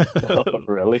 Oh,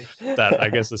 really? That I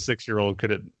guess a 6-year-old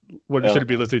shouldn't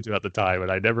be listening to at the time,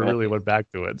 and I never really went back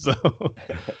to it. So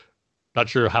not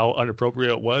sure how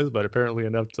inappropriate it was, but apparently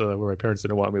enough to where my parents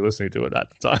didn't want me listening to it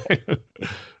at the time. I'm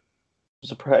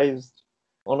surprised.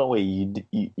 Oh no, wait,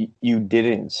 you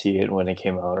didn't see it when it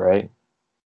came out, right?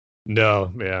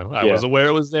 No, yeah, I was aware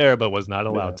it was there, but was not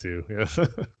allowed to. Yeah.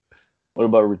 What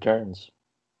about Returns?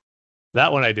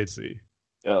 That one I did see.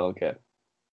 Oh, okay.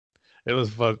 It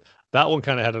was fun. That one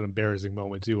kind of had an embarrassing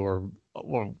moment too, or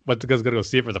went to go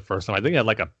see it for the first time. I think I had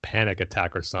like a panic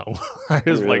attack or something. I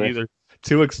was like either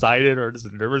too excited or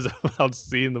just nervous about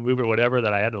seeing the movie or whatever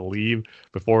that I had to leave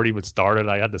before it even started.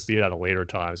 I had to see it at a later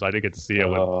time, so I didn't get to see it.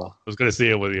 I was going to see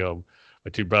it with my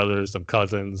two brothers, some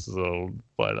cousins,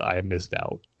 but I missed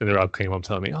out. And they all came up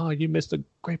telling me, "Oh, you missed a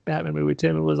great Batman movie,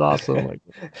 Tim. It was awesome." Like,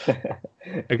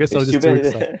 I guess I was just too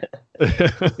excited.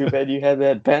 Too bad you had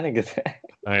that panic attack.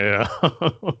 I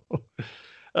know.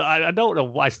 I don't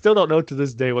know. I still don't know to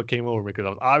this day what came over me, because I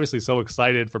was obviously so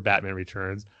excited for Batman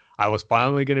Returns. I was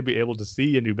finally going to be able to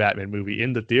see a new Batman movie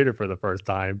in the theater for the first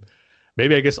time.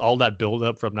 Maybe I guess all that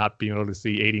buildup from not being able to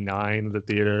see 89 in the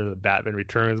theater, the Batman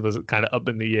Returns was kind of up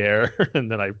in the air, and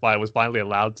then I was finally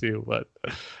allowed to. But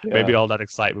maybe all that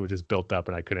excitement was just built up,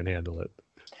 and I couldn't handle it.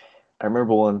 I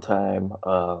remember one time.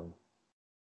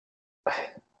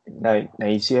 Now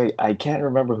you see, I can't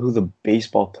remember who the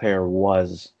baseball player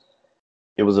was.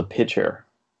 It was a pitcher,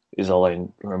 is all I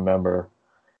remember.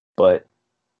 But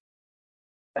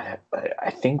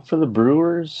I think for the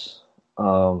Brewers,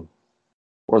 or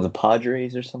the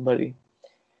Padres or somebody.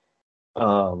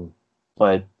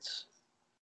 But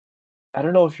I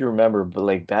don't know if you remember, but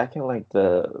like back in like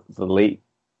the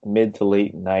mid to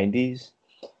late 90s,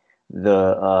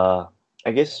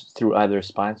 I guess through either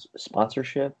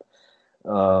sponsorship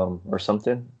or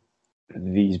something,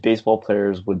 these baseball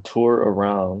players would tour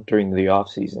around during the off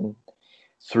season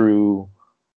through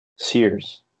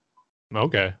Sears.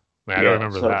 Okay, I don't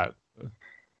remember that.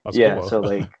 That's cool. So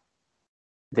like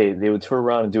they would tour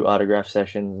around and do autograph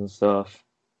sessions and stuff.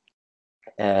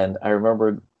 And I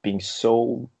remember being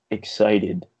so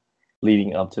excited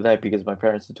leading up to that, because my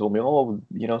parents had told me, "Oh,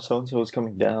 so and so is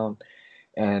coming down,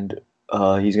 and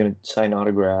he's gonna sign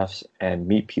autographs and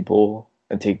meet people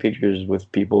and take pictures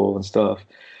with people and stuff,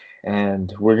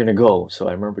 and we're gonna go." So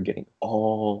I remember getting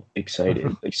all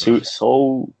excited, like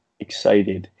so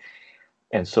excited.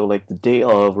 And so like the day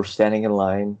of, we're standing in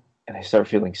line, and I start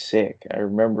feeling sick. I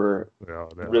remember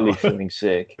really feeling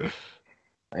sick.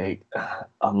 Like,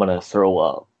 I'm gonna throw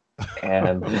up,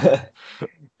 and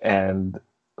and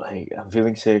like I'm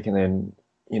feeling sick, and then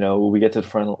we get to the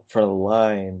front of the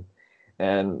line,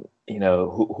 and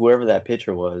whoever that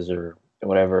pitcher was or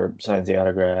whatever signs the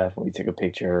autograph, and we take a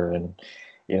picture, and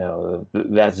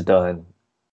that's done.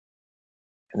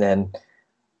 And then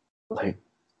like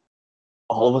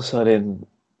all of a sudden,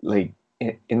 like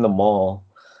in the mall,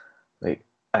 like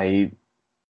I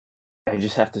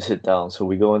just have to sit down. So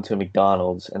we go into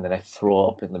McDonald's, and then I throw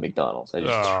up in the McDonald's. I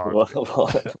just throw up.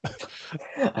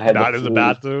 I had not in the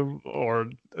bathroom or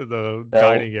the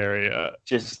dining area.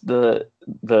 Just the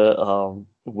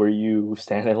where you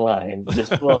stand in line.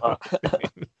 Just I'm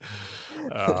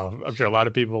sure a lot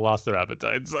of people lost their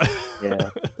appetites. Yeah,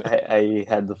 I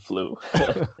had the flu.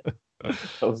 That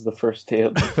was the first day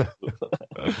of the flu.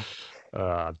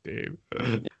 Dave.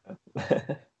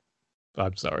 Yeah.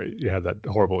 I'm sorry you had that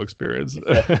horrible experience.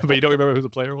 But you don't remember who the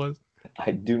player was?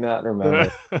 I do not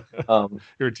remember. You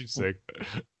were too sick.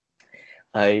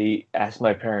 I asked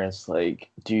my parents,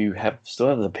 like, "Do you still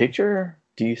have the picture?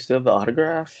 Do you still have the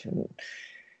autograph?" And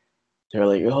they're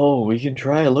like, "Oh, we can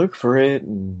try to look for it."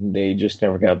 And they just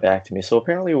never got back to me. So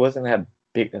apparently it wasn't that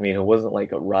big. I mean, it wasn't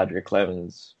like a Roger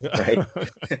Clemens, right?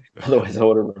 Otherwise I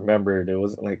would have remembered. It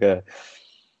wasn't like a,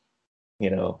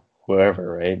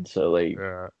 whoever, right? So like,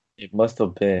 it must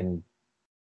have been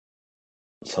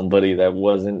somebody that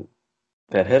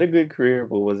had a good career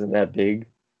but wasn't that big,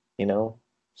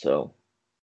 So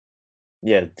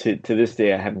yeah, to this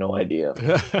day I have no idea.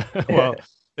 Well,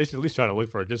 they should at least try to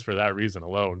look for it just for that reason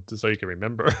alone, just so you can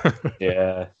remember.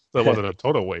 Yeah. So it wasn't a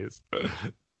total waste.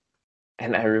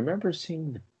 And I remember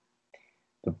seeing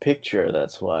the picture.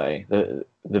 That's why the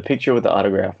picture with the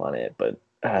autograph on it, but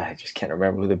I just can't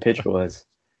remember who the picture was.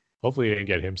 Hopefully you didn't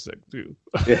get him sick too.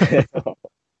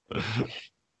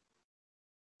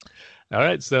 All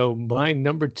right, so my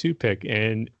number 2 pick,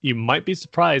 and you might be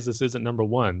surprised this isn't number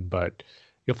 1, but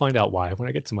You'll find out why when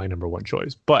I get to my number one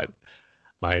choice. But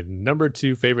my number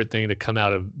two favorite thing to come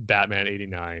out of Batman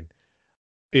 89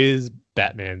 is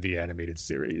Batman the Animated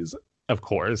Series. Of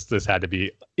course, this had to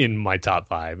be in my top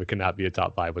five. It cannot be a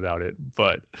top five without it.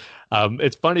 But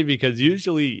it's funny because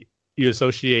usually you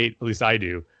associate, at least I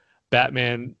do,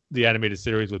 Batman the Animated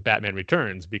Series with Batman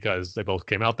Returns because they both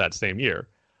came out that same year.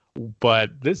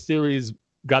 But this series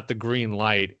got the green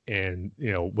light and,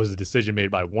 was a decision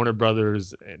made by Warner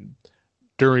Brothers and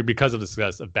because of the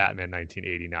success of Batman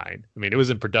 1989. I mean, it was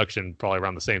in production probably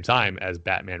around the same time as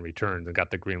Batman Returns and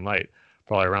got the green light.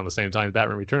 Probably around the same time as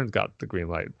Batman Returns got the green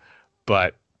light.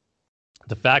 But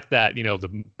the fact that,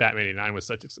 the Batman 89 was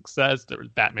such a success, there was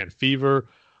Batman fever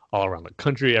all around the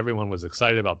country. Everyone was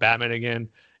excited about Batman again.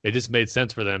 It just made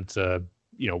sense for them to,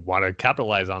 want to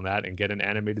capitalize on that and get an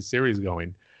animated series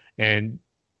going. And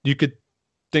you could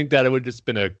think that it would just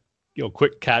been a,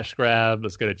 quick cash grab.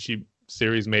 Let's get a cheap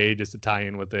series made just to tie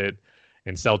in with it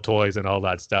and sell toys and all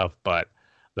that stuff. But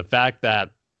the fact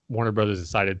that Warner Brothers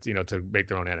decided, to make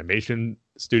their own animation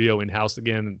studio in-house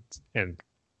again and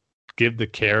give the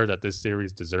care that this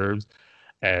series deserves.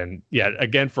 And yeah,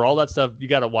 again, for all that stuff, you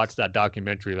got to watch that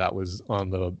documentary that was on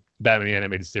the Batman the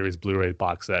Animated Series Blu-ray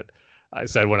box set. I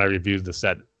said when I reviewed the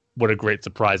set, what a great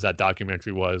surprise that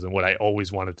documentary was and what I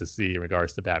always wanted to see in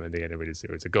regards to Batman the Animated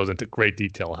Series. It goes into great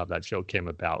detail how that show came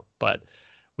about. But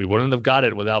we wouldn't have got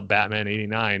it without Batman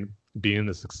 89 being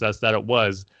the success that it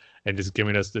was and just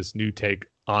giving us this new take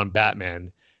on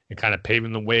Batman and kind of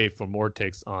paving the way for more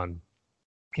takes on,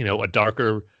 a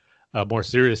darker, more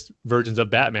serious versions of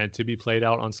Batman to be played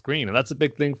out on screen. And that's a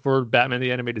big thing for Batman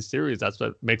the Animated Series. That's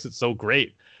what makes it so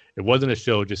great. It wasn't a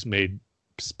show just made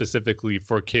specifically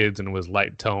for kids and was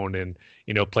light toned and,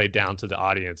 played down to the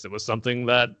audience. It was something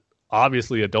that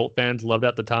obviously adult fans loved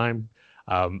at the time.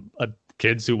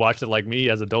 Kids who watched it like me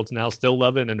as adults now still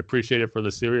love it and appreciate it for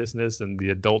the seriousness and the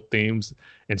adult themes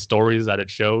and stories that it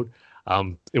showed.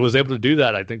 It was able to do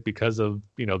that, I think, because of,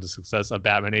 the success of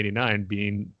Batman 89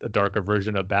 being a darker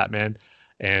version of Batman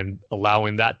and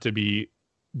allowing that to be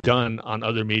done on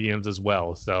other mediums as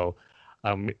well. So,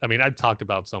 I've talked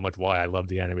about so much why I love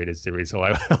the animated series, so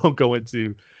I won't go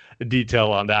into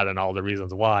detail on that and all the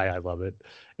reasons why I love it.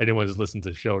 Anyone who's listened to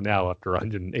the show now after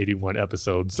 181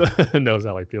 episodes knows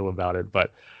how I feel about it.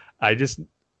 But I just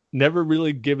never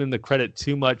really given the credit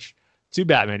too much to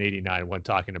Batman 89 when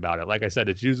talking about it. Like I said,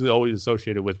 it's usually always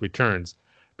associated with Returns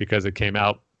because it came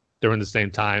out during the same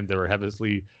time.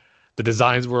 The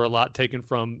designs were a lot taken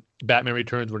from Batman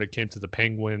Returns when it came to the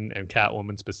Penguin and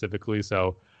Catwoman specifically.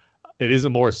 So it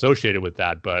isn't more associated with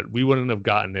that, but we wouldn't have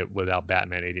gotten it without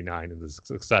Batman 89 and the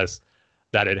success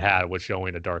that it had with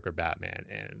showing a darker Batman.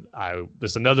 And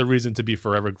there's another reason to be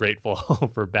forever grateful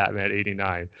for Batman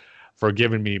 89 for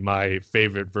giving me my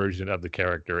favorite version of the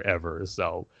character ever.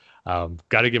 So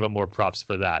got to give it more props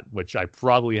for that, which I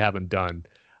probably haven't done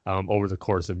over the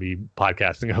course of me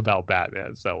podcasting about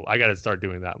Batman. So I got to start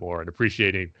doing that more and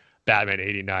appreciating Batman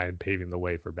 89 paving the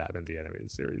way for Batman the Animated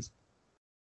Series.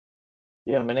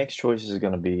 Yeah, my next choice is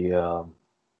going to be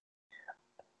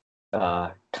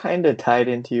kind of tied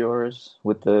into yours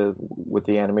with the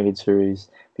animated series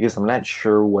because I'm not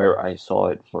sure where I saw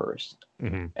it first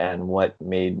and what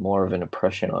made more of an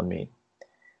impression on me.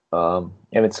 And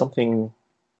it's something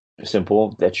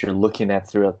simple that you're looking at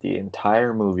throughout the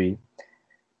entire movie,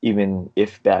 even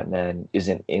if Batman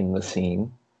isn't in the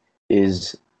scene,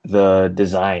 is the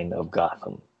design of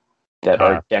Gotham, that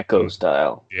Art Deco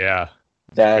style. Yeah,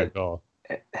 that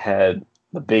had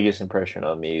the biggest impression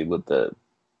on me with the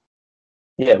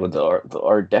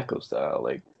Art Deco style,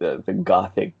 like the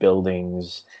Gothic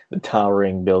buildings, the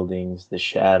towering buildings, the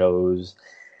shadows,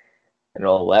 and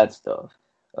all that stuff.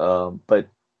 But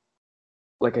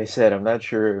like I said, I'm not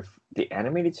sure if the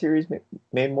animated series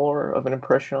made more of an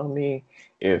impression on me,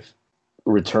 if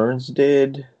Returns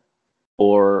did,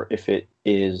 or if it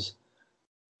is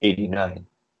 89.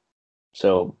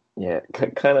 So yeah,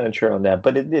 kind of unsure on that,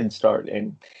 but it did start,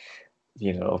 and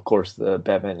of course, the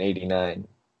Batman 89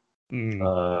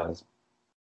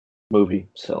 movie.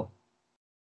 So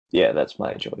yeah, that's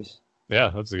my choice.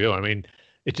 Yeah, that's a good one. I mean,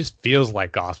 it just feels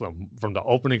like Gotham from the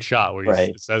opening shot where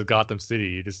it says Gotham City.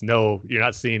 You just know you're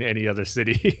not seeing any other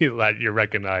city that you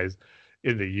recognize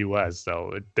in the U.S.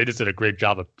 So they just did a great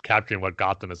job of capturing what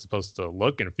Gotham is supposed to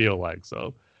look and feel like.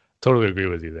 So totally agree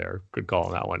with you there. Good call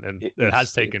on that one. And it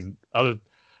has taken other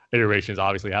iterations,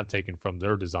 obviously, have taken from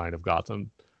their design of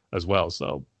Gotham as well.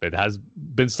 So it has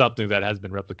been something that has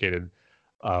been replicated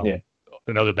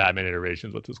in other Batman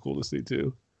iterations, which was cool to see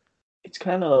too. It's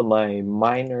kind of my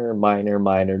minor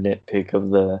nitpick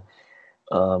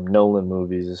Nolan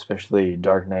movies, especially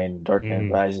Dark Knight and Dark Knight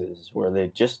Rises, where they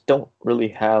just don't really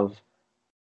have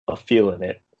a feel in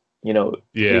it. You know,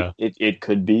 Yeah. it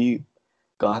could be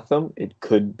Gotham, it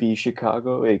could be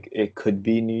Chicago, it could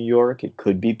be New York, it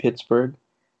could be Pittsburgh.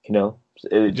 You know,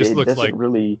 It just it looks doesn't like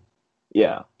really,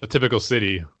 yeah, a typical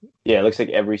city. yeah. It looks like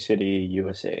every city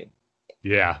USA,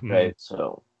 Yeah. right?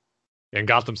 So And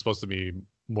Gotham's supposed to be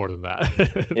more than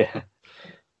that. yeah,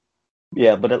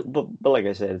 yeah. But like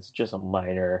I said, it's just a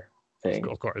minor thing.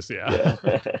 Of course, Yeah.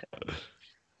 yeah.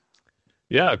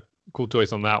 Yeah, cool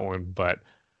choice on that one. But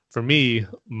for me,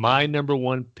 my number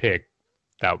one pick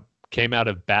that came out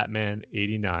of Batman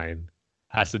 89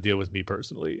 has to deal with me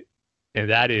personally. And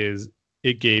that is,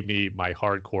 it gave me my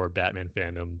hardcore Batman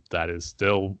fandom that is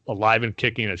still alive and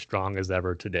kicking as strong as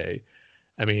ever today.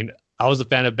 I mean, I was a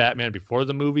fan of Batman before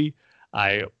the movie.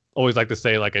 I always like to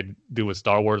say, like I do with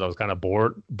Star Wars, I was kind of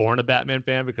born a Batman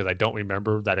fan because I don't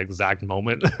remember that exact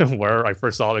moment where I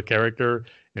first saw the character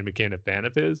and became a fan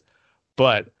of his.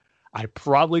 But I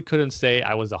probably couldn't say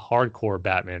I was a hardcore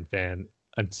Batman fan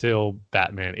until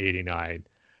Batman 89.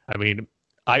 I mean,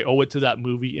 I owe it to that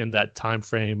movie in that time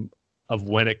frame of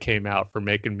when it came out for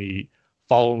making me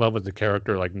fall in love with the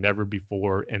character like never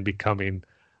before and becoming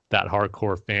that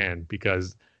hardcore fan,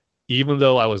 because even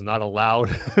though I was not allowed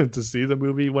to see the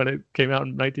movie when it came out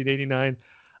in 1989,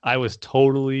 I was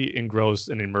totally engrossed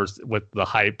and immersed with the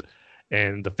hype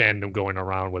and the fandom going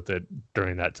around with it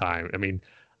during that time. I mean,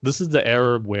 this is the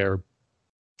era where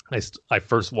I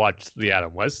first watched the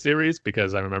Adam West series,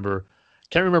 because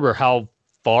can't remember how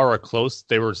far or close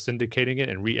they were syndicating it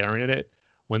and re-airing it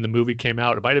when the movie came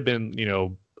out. It might have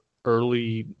been,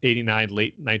 early 89,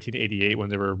 late 1988 when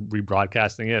they were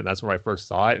rebroadcasting it. And that's where I first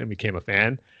saw it and became a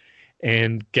fan.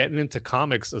 And getting into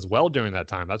comics as well during that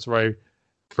time. That's where I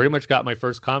pretty much got my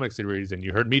first comic series. And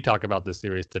you heard me talk about this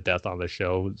series to death on the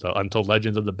show. So Untold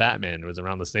Legends of the Batman. It was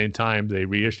around the same time they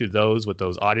reissued those with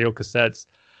those audio cassettes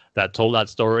that told that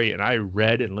story. And I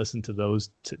read and listened to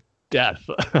those to death.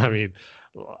 I mean,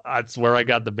 that's where I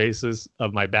got the basis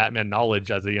of my Batman knowledge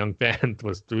as a young fan,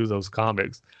 was through those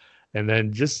comics. And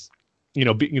then just,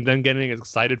 then getting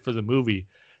excited for the movie,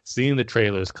 seeing the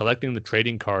trailers, collecting the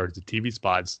trading cards, the TV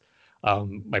spots.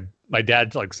 My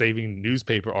dad's like saving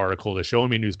newspaper articles, showing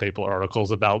me newspaper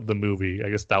articles about the movie. I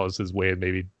guess that was his way of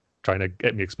maybe trying to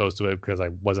get me exposed to it because I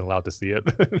wasn't allowed to see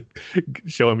it,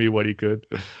 showing me what he could.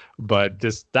 But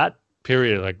just that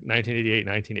period, like 1988,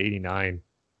 1989,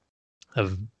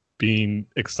 of being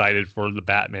excited for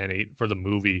the for the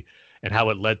movie, and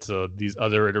how it led to these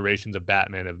other iterations of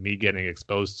Batman, of me getting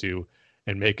exposed to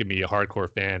and making me a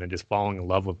hardcore fan and just falling in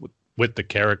love with the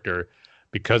character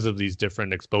because of these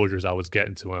different exposures I was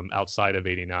getting to him outside of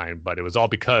 89. But it was all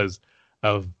because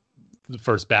of the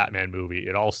first Batman movie.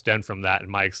 It all stemmed from that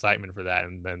and my excitement for that.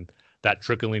 And then that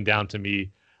trickling down to me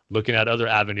looking at other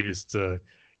avenues to,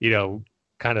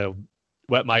 kind of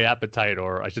whet my appetite,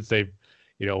 or I should say,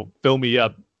 fill me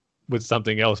up with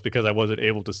something else, because I wasn't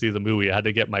able to see the movie. I had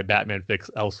to get my Batman fix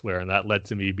elsewhere. And that led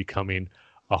to me becoming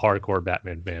a hardcore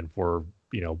Batman fan for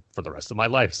the rest of my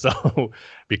life. So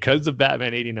because of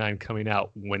Batman 89 coming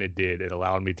out when it did, it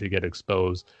allowed me to get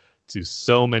exposed to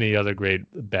so many other great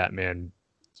Batman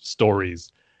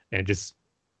stories, and just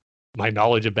my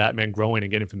knowledge of Batman growing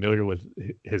and getting familiar with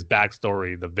his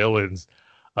backstory, the villains,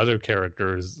 other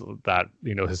characters, that,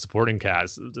 his supporting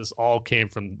cast. This all came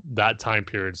from that time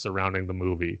period surrounding the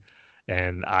movie.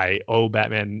 And I owe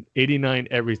Batman 89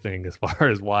 everything as far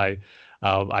as why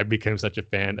I became such a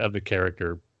fan of the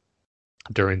character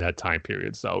during that time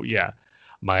period. So yeah,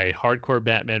 my hardcore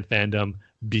Batman fandom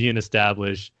being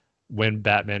established when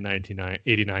Batman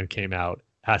 1989 came out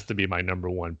has to be my number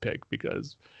one pick,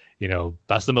 because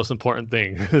that's the most important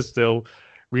thing. Still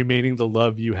remaining the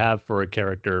love you have for a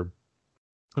character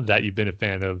that you've been a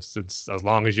fan of since as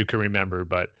long as you can remember,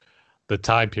 but the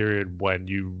time period when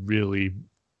you really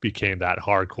became that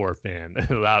hardcore fan,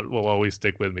 that will always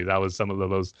stick with me. That was some of the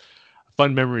most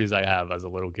fun memories I have as a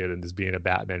little kid, and just being a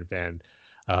Batman fan,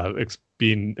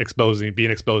 being exposed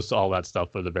to all that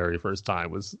stuff for the very first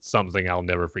time was something I'll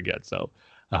never forget. So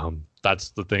that's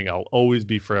the thing I'll always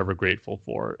be forever grateful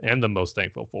for, and the most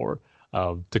thankful for,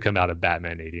 to come out of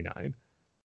Batman 89.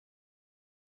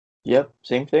 Yep,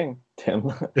 same thing,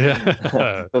 Tim.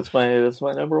 Yeah. That's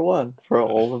my number one, for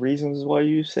all the reasons why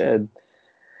you said.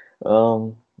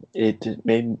 It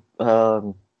made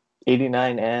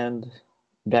 89 and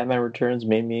Batman Returns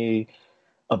made me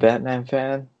a Batman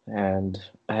fan, and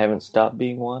I haven't stopped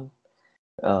being one.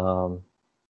 And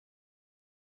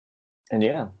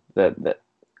yeah, that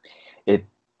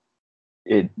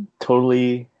it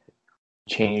totally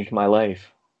changed my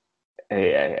life.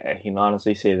 I can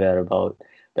honestly say that about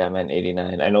Batman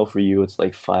 89. I know for you it's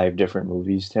like 5 different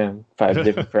movies, Tim. 5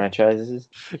 different franchises.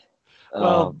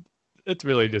 Well, it's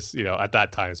really just, at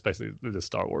that time, especially the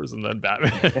Star Wars and then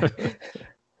Batman.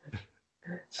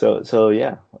 So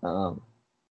yeah,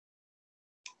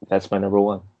 that's my number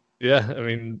one. Yeah, I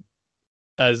mean,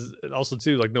 as also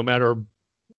too, like no matter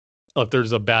if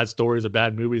there's a bad stories or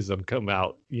bad movies that come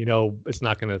out, it's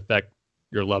not going to affect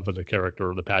your love of the character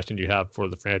or the passion you have for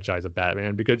the franchise of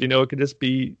Batman, because it could just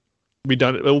be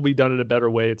done. It will be done in a better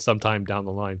way at some time down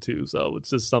the line too. So it's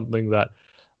just something that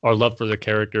our love for the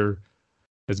character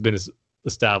has been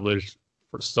established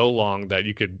for so long that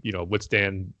you could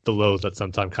withstand the lows that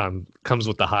sometimes comes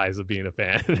with the highs of being a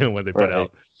fan when they put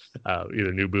out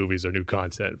either new movies or new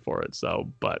content for it.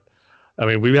 So, but I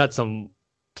mean, we've had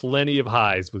plenty of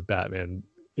highs with Batman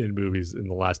in movies in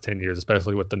the last 10 years,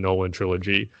 especially with the Nolan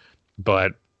trilogy.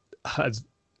 But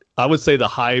I would say the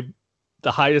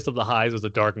highest of the highs was The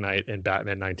Dark Knight and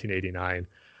Batman 1989.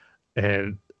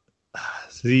 And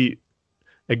see,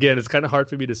 again, it's kind of hard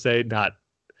for me to say, not,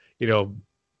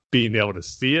 being able to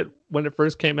see it when it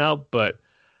first came out. But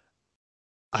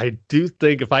I do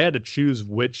think if I had to choose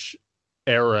which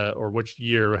era or which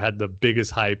year had the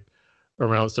biggest hype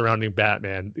around surrounding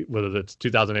Batman, whether it's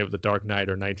 2008 with The Dark Knight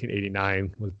or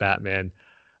 1989 with Batman,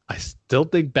 I still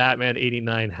think Batman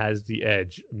 89 has the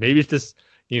edge. Maybe it's just,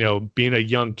 being a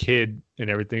young kid and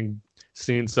everything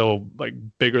seemed so like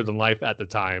bigger than life at the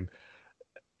time.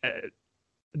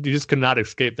 You just could not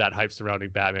escape that hype surrounding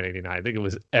Batman 89. I think it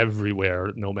was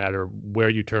everywhere, no matter where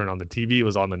you turn on the TV. It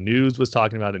was on the news, was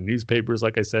talking about it in newspapers,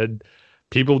 like I said.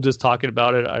 People just talking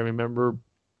about it. I remember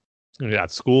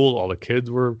at school, all the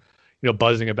kids were,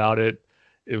 buzzing about it.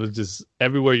 It was just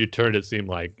everywhere you turned, it seemed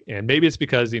like. And maybe it's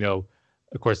because, of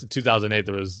course, in 2008,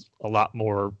 there was a lot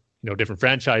more, different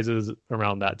franchises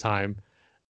around that time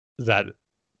that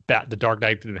The Dark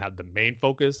Knight didn't have the main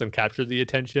focus and capture the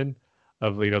attention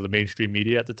of, the mainstream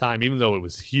media at the time, even though it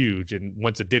was huge. And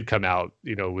once it did come out,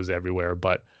 it was everywhere.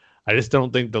 But I just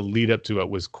don't think the lead up to it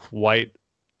was quite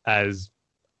as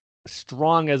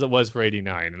strong as it was for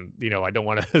 89. And, I don't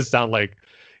want to sound like,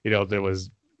 there was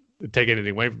take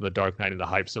anything away from The Dark Knight and the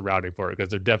hype surrounding for it, because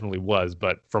there definitely was.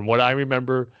 But from what I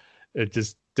remember, it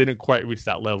just didn't quite reach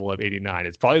that level of 89.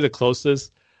 It's probably the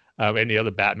closest any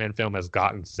other Batman film has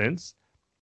gotten since.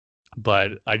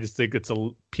 But I just think it's a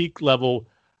peak level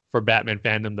for Batman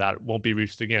fandom that won't be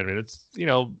reached again. And it's,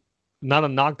 not a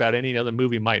knock that any other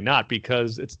movie might not,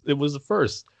 because it was the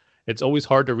first. It's always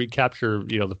hard to recapture,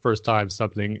 the first time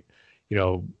something,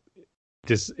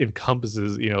 just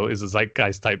encompasses, is a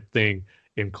zeitgeist type thing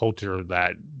in culture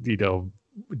that,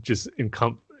 just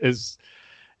is.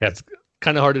 Yeah, it's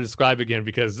kind of hard to describe again,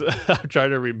 because I'm trying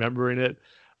to remembering it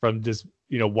from just,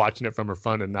 watching it from a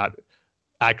front and not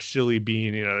actually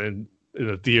being, in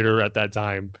the theater at that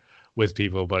time with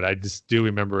people. But I just do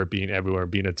remember it being everywhere,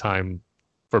 being a time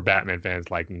for Batman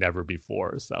fans like never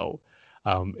before. So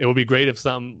it would be great if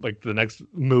some like the next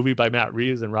movie by Matt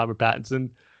Reeves and Robert Pattinson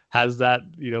has that,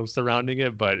 surrounding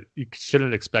it, but you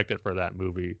shouldn't expect it for that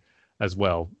movie as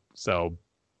well. So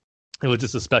it was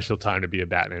just a special time to be a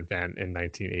Batman fan in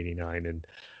 1989, and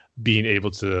being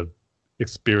able to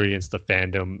experience the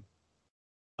fandom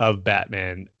of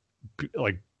Batman,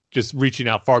 like just reaching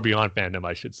out far beyond fandom,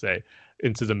 I should say,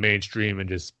 into the mainstream, and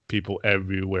just people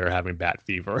everywhere having bat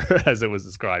fever, as it was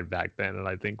described back then, and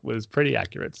I think was pretty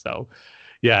accurate. So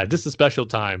yeah, just a special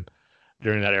time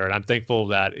during that era. And I'm thankful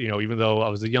that, even though I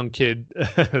was a young kid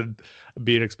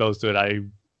being exposed to it, I,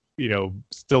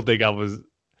 still think I was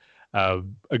a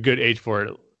good age for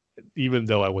it, even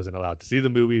though I wasn't allowed to see the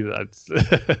movie. That's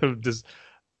just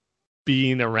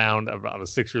being around about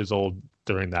 6 years old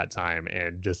during that time,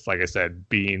 and just like I said,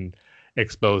 being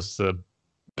exposed to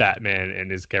Batman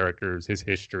and his characters, his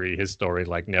history, his story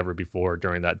like never before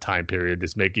during that time period,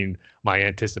 just making my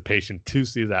anticipation to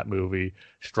see that movie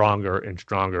stronger and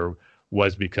stronger,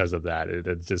 was because of that. It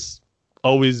just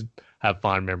always have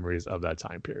fond memories of that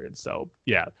time period. So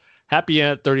yeah, happy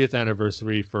 30th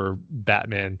anniversary for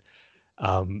Batman.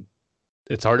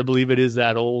 It's hard to believe it is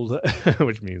that old,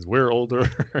 which means we're older,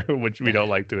 which we don't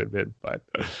like to admit. But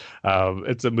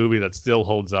it's a movie that still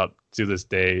holds up to this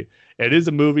day. It is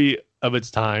a movie of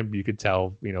its time. You could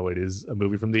tell, it is a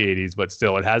movie from the 80s, but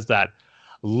still it has that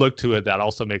look to it that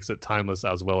also makes it timeless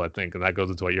as well, I think. And that goes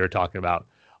into what you're talking about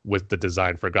with the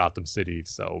design for Gotham City.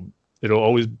 So it'll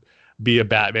always be a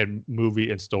Batman movie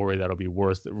and story that'll be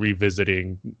worth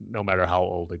revisiting no matter how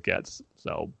old it gets.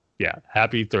 So yeah,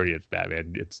 happy 30th,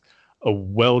 Batman. It's a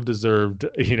well-deserved,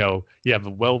 you have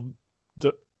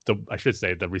I should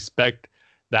say, the respect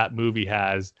that movie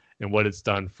has and what it's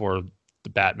done for the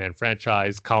Batman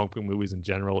franchise, comic book movies in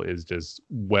general, is just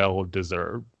well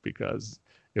deserved because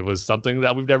it was something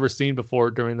that we've never seen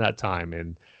before during that time,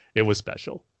 and it was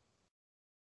special.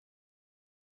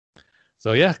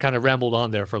 So yeah, kind of rambled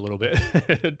on there for a little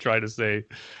bit, trying to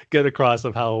get across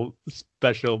of how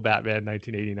special Batman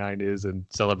 1989 is and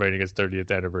celebrating its 30th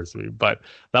anniversary. But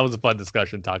that was a fun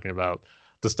discussion talking about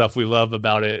the stuff we love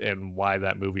about it and why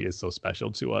that movie is so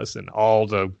special to us and all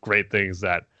the great things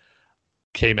that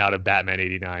came out of Batman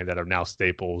 89 that are now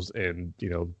staples in,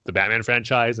 the Batman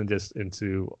franchise and just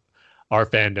into our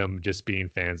fandom, just being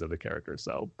fans of the character.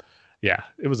 So yeah,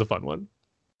 it was a fun one.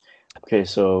 Okay,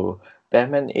 so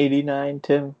Batman 89,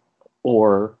 Tim,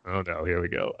 or oh no, here we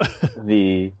go.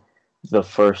 the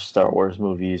first Star Wars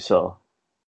movie you saw?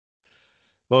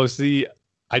 Well, see,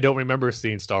 I don't remember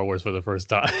seeing Star Wars for the first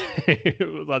time.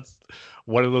 That's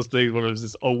one of those things where it was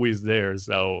just always there.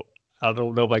 So I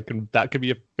don't know if that could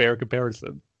be a fair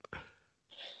comparison.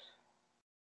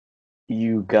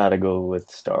 You gotta go with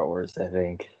Star Wars, I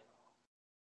think.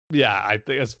 Yeah, I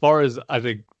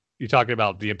think you're talking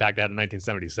about the impact it had in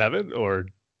 1977 or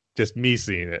just me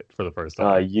seeing it for the first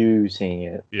time? You seeing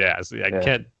it. Yeah, see, I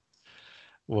can't.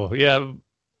 Well, yeah,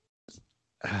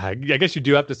 I guess you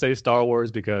do have to say Star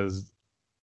Wars because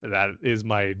that is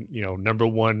my, number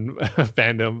one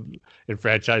fandom and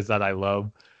franchise that I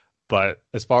love. But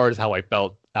as far as how I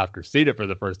felt after seeing it for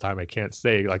the first time, I can't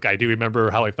say. Like, I do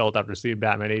remember how I felt after seeing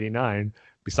Batman 89,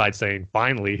 besides saying,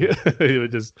 finally. It was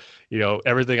just,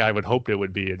 everything I would hope it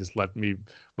would be. It just left me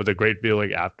with a great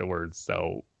feeling afterwards.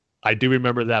 So I do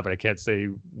remember that, but I can't say,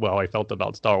 well, I felt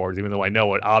about Star Wars, even though I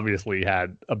know it obviously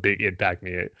had a big impact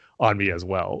on me as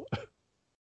well.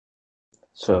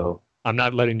 So I'm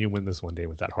not letting you win this one, Dave,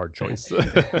 with that hard choice.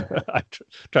 I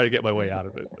try to get my way out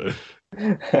of it.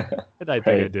 And I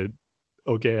think I did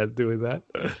okay at doing that.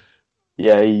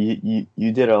 Yeah,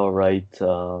 you did all right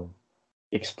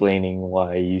explaining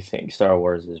why you think Star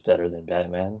Wars is better than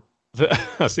Batman.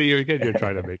 See, you're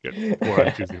trying to make it more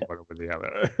I'm choosing one over the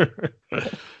other.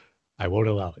 I won't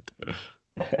allow it.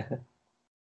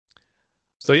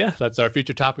 So yeah, that's our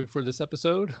feature topic for this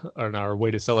episode on our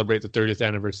way to celebrate the 30th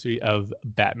anniversary of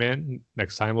Batman.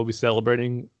 Next time we'll be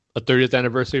celebrating a 30th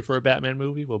anniversary for a Batman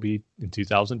movie. We'll be in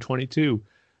 2022.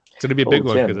 It's going to be a big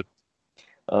one.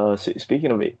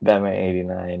 Speaking of Batman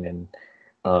 89 and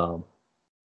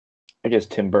I guess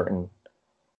Tim Burton,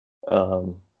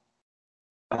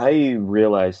 I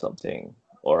realized something,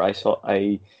 or I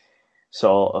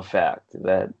saw a fact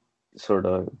that sort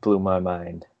of blew my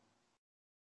mind.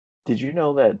 Did you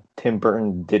know that Tim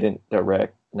Burton didn't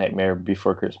direct Nightmare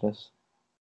Before Christmas?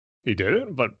 He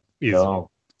didn't, but he's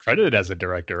credited as a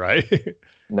director, right?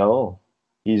 No,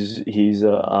 he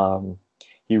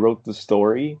wrote the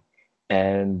story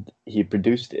and he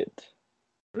produced it.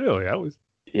 Really?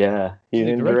 Yeah, he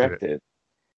didn't direct it.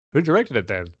 Who directed it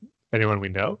then? Anyone we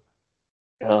know?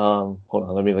 Hold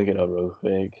on, let me look it up real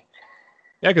quick.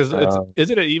 Yeah, because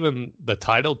isn't it even the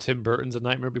title Tim Burton's A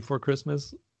Nightmare Before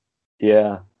Christmas?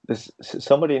 Yeah,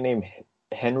 somebody named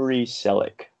Henry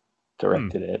Selick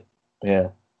directed it. Yeah.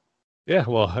 Yeah,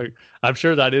 well, I'm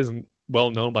sure that is well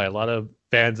known by a lot of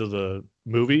fans of the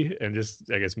movie and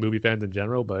just, I guess, movie fans in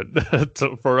general. But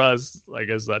for us, I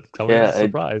guess that's coming as a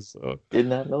surprise. So. Did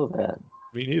not know that.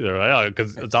 Me neither.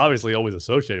 Because it's obviously always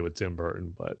associated with Tim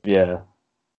Burton. But yeah.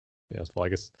 Yes, well, I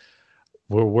guess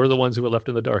we're the ones who were left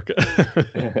in the dark.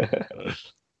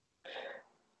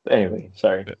 Anyway,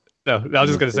 sorry. No, I was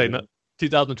just going to say,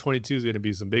 2022 is going to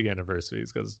be some big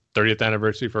anniversaries because 30th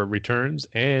anniversary for Returns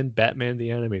and Batman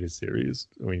the Animated Series.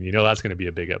 I mean, that's going to be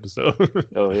a big episode.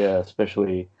 Oh, yeah,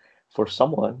 especially for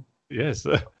someone. Yes.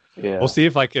 Yeah. We'll see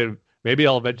if I can. Maybe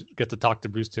I'll get to talk to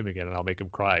Bruce Timm again and I'll make him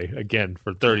cry again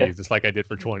for 30, just like I did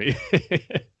for 20.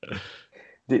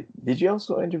 Did you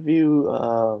also interview,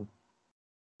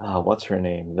 what's her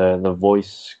name? The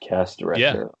voice cast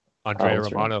director? Yeah, Andrea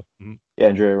Romano. Mm-hmm. Yeah,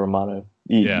 Andrea Romano.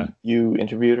 Yeah. You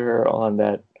interviewed her on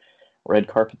that red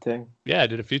carpet thing? Yeah, I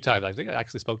did a few times. I think I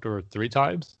actually spoke to her 3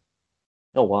 times.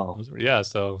 Oh, wow. Yeah,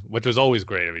 which was always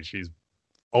great. I mean, she's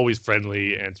always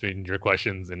friendly, answering your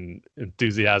questions and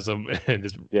enthusiasm and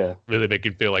just really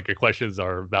making you feel like your questions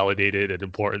are validated and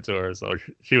important to her. So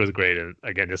she was great. And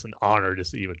again, just an honor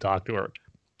just to even talk to her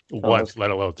once,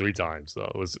 let alone 3 times.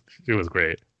 So she was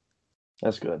great.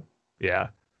 That's good. Yeah.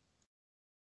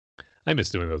 I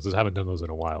miss doing those. I haven't done those in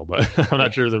a while, but I'm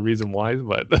not sure the reason why.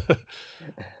 But I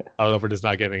don't know if we're just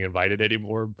not getting invited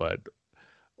anymore. But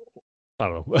I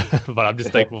don't know. But I'm just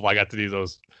thankful I got to do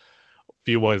those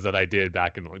few ones that I did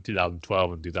back in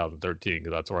 2012 and 2013,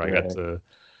 because that's where I got to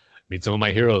meet some of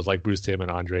my heroes like Bruce Timm and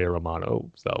Andrea Romano.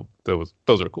 So those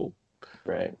are cool.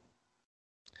 Right.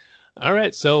 All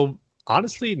right. So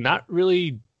honestly, not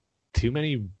really too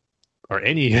many or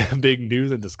any big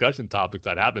news and discussion topics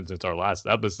that happened since our last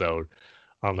episode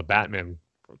on the Batman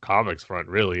comics front,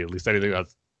 really. At least anything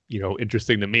that's,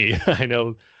 interesting to me. I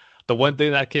know the one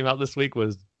thing that came out this week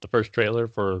was the first trailer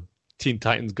for Teen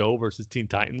Titans Go versus Teen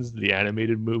Titans, the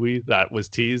animated movie that was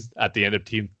teased at the end of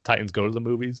Teen Titans Go to the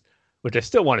movies, which I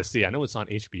still want to see. I know it's on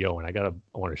HBO, and I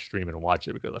want to stream it and watch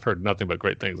it because I've heard nothing but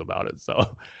great things about it.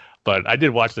 So, but I did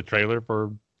watch the trailer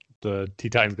for the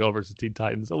Teen Titans Go versus Teen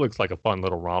Titans. It looks like a fun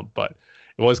little romp, but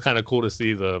it was kind of cool to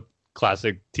see the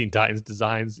classic Teen Titans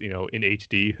designs, in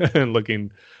HD and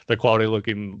the quality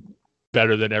looking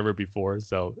better than ever before.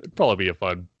 So it'd probably be a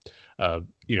fun,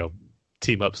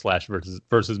 team up /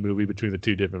 versus movie between the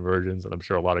two different versions. And I'm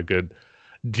sure a lot of good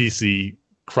DC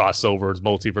crossovers,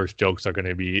 multiverse jokes are going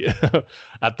to be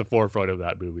at the forefront of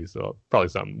that movie. So probably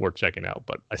something worth checking out,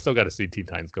 but I still got to see Teen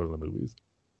Titans Go to the movies.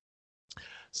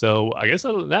 So I guess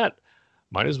other than that,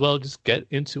 might as well just get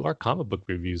into our comic book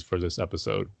reviews for this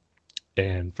episode.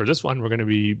 And for this one, we're going to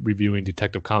be reviewing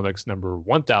Detective Comics number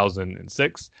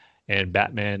 1006 and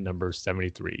Batman number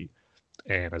 73.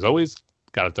 And as always,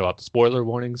 got to throw out the spoiler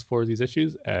warnings for these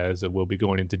issues, as we'll be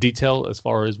going into detail as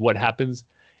far as what happens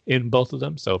in both of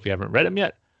them. So if you haven't read them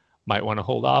yet, might want to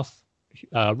hold off,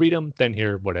 read them, then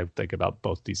hear what I think about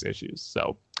both these issues.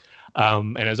 So,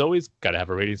 and as always, got to have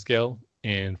a rating scale.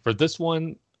 And for this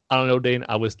one, I don't know, Dane,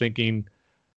 I was thinking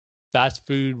fast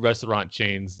food restaurant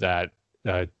chains that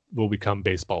will become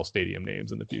baseball stadium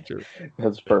names in the future.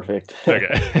 That's perfect.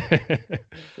 Okay.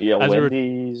 You got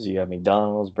Wendy's, you got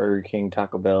McDonald's, Burger King,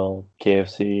 Taco Bell,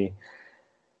 KFC.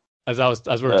 As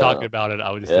we were talking about it,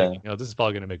 I was just thinking, this is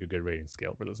probably going to make a good rating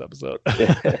scale for this episode.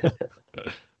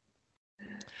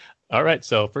 All right,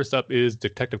 so first up is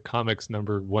Detective Comics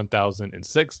number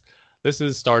 1006. This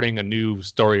is starting a new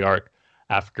story arc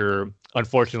after,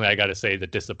 unfortunately, I got to say, the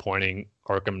disappointing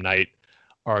Arkham Knight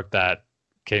arc that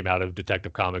came out of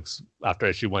Detective Comics after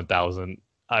issue 1000.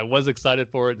 I was excited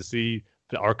for it to see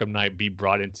the Arkham Knight be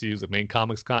brought into the main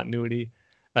comics continuity.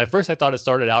 At first, I thought it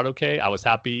started out okay. I was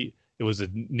happy it was a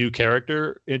new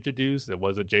character introduced. It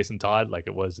wasn't Jason Todd like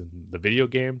it was in the video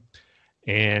game.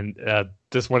 And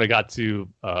just when it got to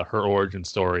her origin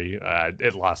story,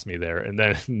 it lost me there. And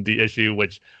then the issue,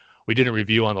 which we didn't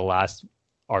review on our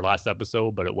last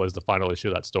episode, but it was the final issue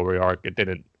of that story arc. It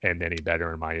didn't end any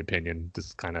better, in my opinion.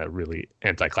 Just kind of really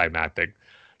anticlimactic.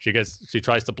 She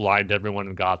tries to blind everyone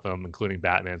in Gotham, including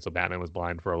Batman. So Batman was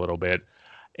blind for a little bit.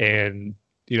 And,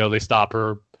 they stop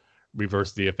her,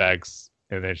 reverse the effects,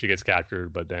 and then she gets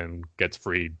captured, but then gets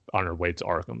freed on her way to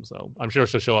Arkham. So I'm sure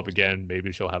she'll show up again.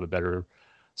 Maybe she'll have a better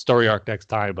story arc next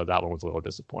time, but that one was a little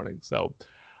disappointing. So,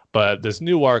 but this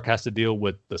new arc has to deal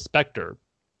with the Spectre.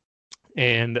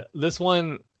 And this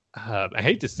one, I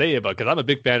hate to say it, but because I'm a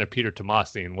big fan of Peter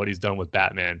Tomasi and what he's done with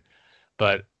Batman,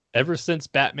 but ever since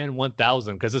Batman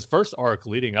 1000, because his first arc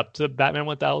leading up to Batman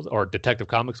 1000, or Detective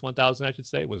Comics 1000, I should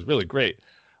say, was really great.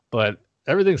 But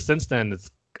everything since then,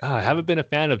 I haven't been a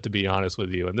fan of, to be honest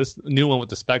with you. And this new one with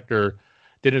the Spectre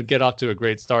didn't get off to a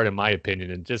great start, in my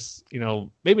opinion. And just,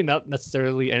 maybe not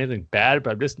necessarily anything bad,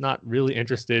 but I'm just not really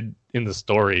interested in the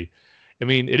story. I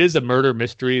mean, it is a murder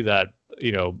mystery that,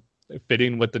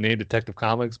 fitting with the name Detective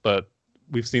Comics, but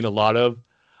we've seen a lot of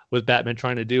with Batman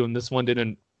trying to do, and this one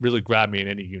didn't really grab me in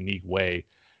any unique way.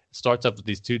 It starts up with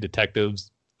these two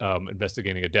detectives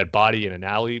investigating a dead body in an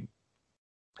alley,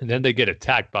 and then they get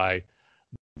attacked by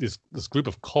this group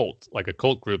of like a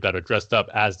cult group that are dressed up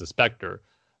as the Spectre,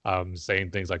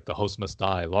 saying things like "the host must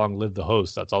die, long live the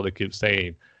host." That's all they keep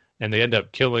saying, and they end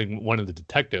up killing one of the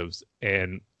detectives.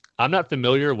 And I'm not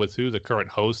familiar with who the current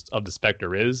host of the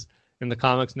Spectre is in the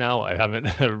comics now. I haven't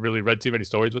really read too many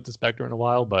stories with the Spectre in a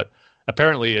while, but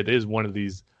apparently it is one of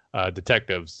these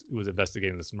detectives who was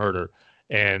investigating this murder,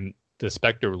 and the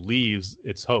Spectre leaves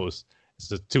its host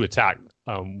to attack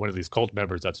one of these cult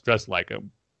members that's dressed like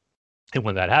him. And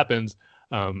when that happens,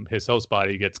 his host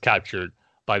body gets captured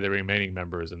by the remaining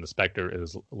members, and the Spectre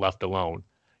is left alone,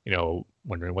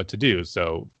 wondering what to do.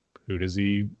 So who does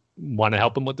he want to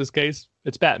help him with this case?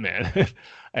 It's Batman.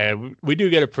 And we do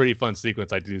get a pretty fun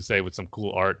sequence, I do say, with some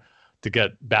cool art to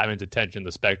get Batman's attention.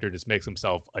 The Spectre just makes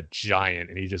himself a giant,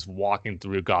 and he's just walking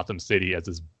through Gotham City as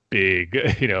this big,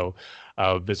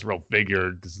 visceral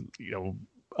figure,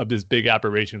 of this big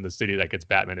apparition in the city that gets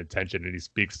Batman attention, and he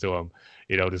speaks to him,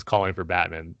 just calling for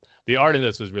Batman. The art in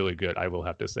this was really good, I will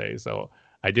have to say. So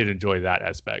I did enjoy that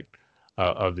aspect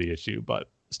of the issue, but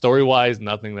story-wise,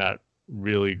 nothing that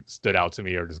really stood out to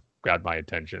me or just grabbed my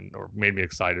attention or made me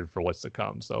excited for what's to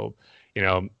come. So,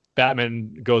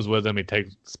 Batman goes with him.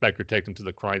 Spectre takes him to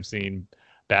the crime scene.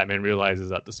 Batman realizes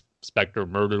that the Spectre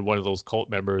murdered one of those cult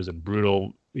members in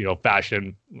brutal,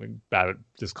 fashion. Batman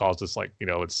just calls this like,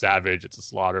 it's savage, it's a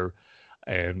slaughter,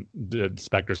 and the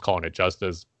Spectre's calling it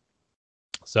justice.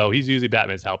 So he's using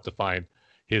Batman's help to find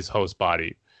his host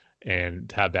body and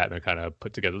have Batman kind of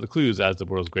put together the clues as the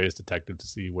world's greatest detective to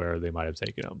see where they might have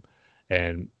taken him.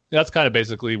 And that's kind of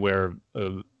basically where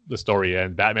the story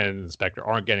ends. Batman and the Spectre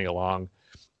aren't getting along.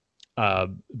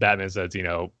 Batman says,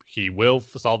 he will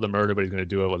solve the murder, but he's going to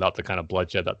do it without the kind of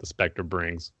bloodshed that the Spectre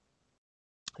brings.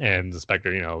 And the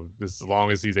Spectre, as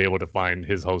long as he's able to find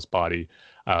his host body,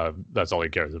 that's all he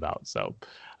cares about. So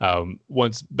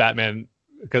once Batman,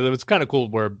 because it was kind of cool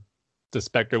where the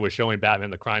Spectre was showing Batman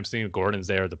the crime scene. Gordon's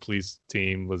there, the police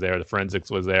team was there, the forensics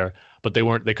was there, but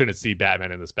they couldn't see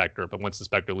Batman and the Spectre. But once the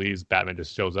Spectre leaves, Batman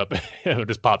just shows up, it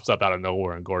just pops up out of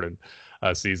nowhere, and Gordon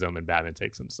sees him, and Batman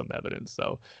takes him some evidence.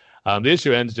 So the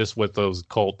issue ends just with those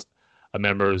cult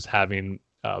members having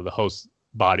the host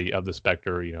body of the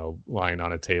Spectre, lying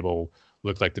on a table,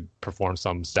 looks like to perform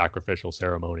some sacrificial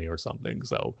ceremony or something.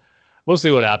 So we'll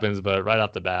see what happens, but right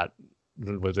off the bat,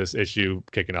 with this issue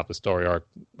kicking off the story arc,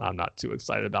 I'm not too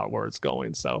excited about where it's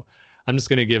going. So I'm just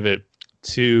going to give it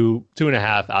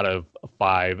 2.5 out of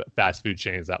 5 fast food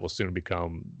chains that will soon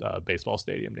become baseball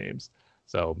stadium names.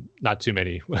 So not too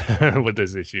many with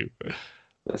this issue.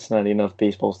 That's not enough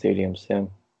baseball stadiums, Tim.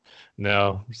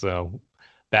 No. So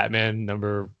Batman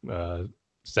number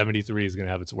 73 is going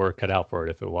to have its work cut out for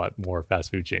it if it wants more fast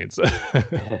food chains.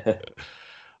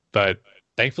 But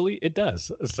thankfully it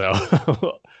does.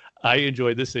 So I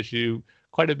enjoyed this issue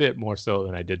quite a bit more so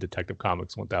than I did Detective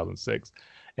Comics 1006.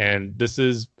 And this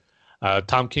is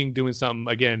Tom King doing something,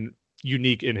 again,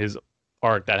 unique in his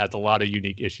art that has a lot of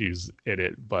unique issues in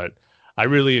it. But I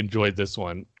really enjoyed this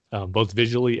one, both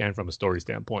visually and from a story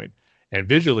standpoint. And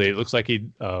visually, it looks like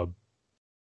the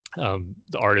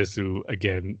artist who,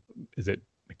 again, is it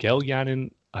Miguel Yanin?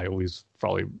 I always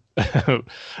probably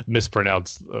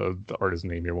mispronounce the artist's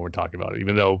name here when we're talking about it,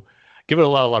 even though give it a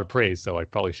lot of praise, so I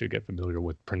probably should get familiar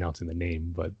with pronouncing the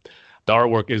name. But the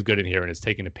artwork is good in here, and it's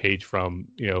taking a page from,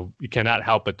 you cannot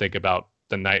help but think about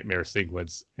the nightmare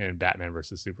sequence in Batman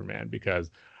versus Superman, because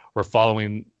we're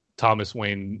following Thomas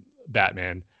Wayne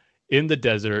Batman in the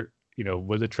desert,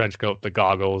 with the trench coat, the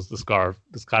goggles, the scarf,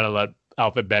 this kind of that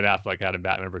outfit Ben Affleck had in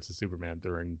Batman versus Superman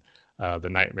during the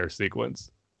nightmare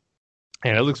sequence.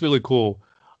 And it looks really cool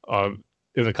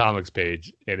in the comics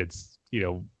page, and it's,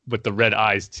 with the red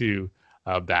eyes too,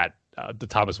 that the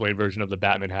Thomas Wayne version of the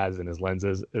Batman has in his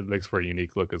lenses. It makes for a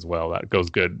unique look as well. That goes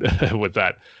good with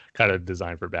that kind of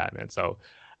design for Batman. So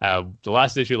the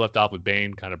last issue left off with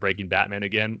Bane kind of breaking Batman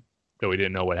again, but we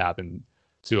didn't know what happened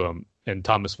to him. And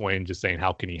Thomas Wayne just saying,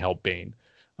 how can he help Bane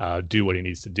do what he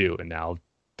needs to do? And now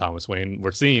Thomas Wayne,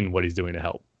 we're seeing what he's doing to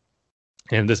help.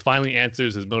 And this finally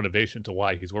answers his motivation to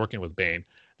why he's working with Bane.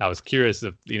 I was curious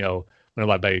if, one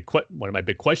of my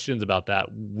big questions about that,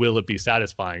 will it be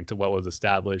satisfying to what was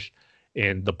established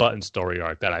in the Button story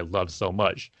arc that I love so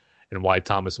much, and why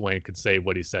Thomas Wayne could say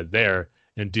what he said there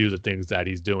and do the things that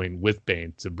he's doing with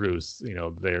Bane to Bruce.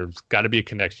 There's got to be a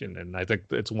connection, and I think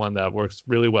it's one that works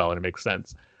really well and it makes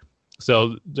sense.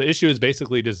 So the issue is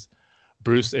basically just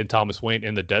Bruce and Thomas Wayne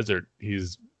in the desert.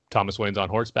 Thomas Wayne's on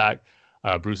horseback,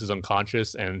 Bruce is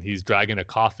unconscious, and he's dragging a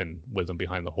coffin with him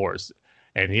behind the horse.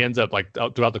 And he ends up, like,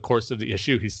 throughout the course of the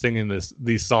issue, he's singing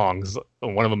these songs.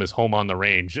 One of them is Home on the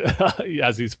Range,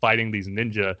 as he's fighting these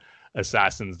ninja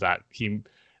assassins that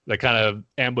kind of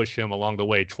ambush him along the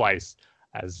way twice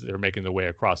as they're making their way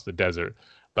across the desert.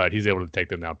 But he's able to take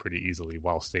them down pretty easily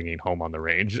while singing Home on the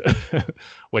Range,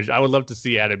 which I would love to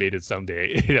see animated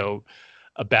someday.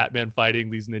 A Batman fighting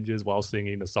these ninjas while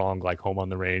singing a song like Home on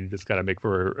the Range. It's got to make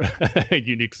for a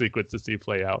unique sequence to see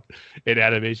play out in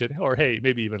animation, or hey,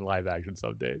 maybe even live action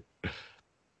someday.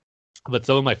 But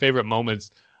some of my favorite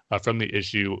moments from the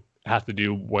issue have to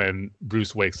do when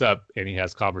Bruce wakes up and he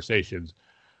has conversations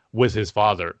with his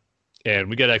father. And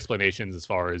we get explanations as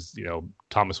far as,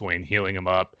 Thomas Wayne healing him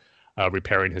up,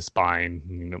 repairing his spine.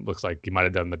 It looks like he might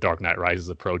have done the Dark Knight Rises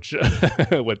approach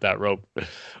with that rope,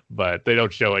 but they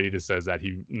don't show it. He just says that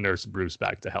he nursed Bruce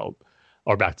back to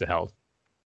health.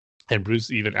 And Bruce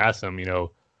even asks him,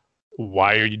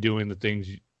 why are you doing the things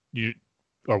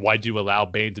or why do you allow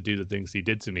Bane to do the things he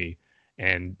did to me?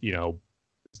 And,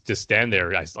 just stand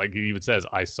there. Like he even says,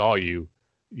 I saw you.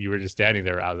 You were just standing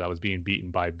there as I was being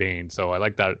beaten by Bane. So I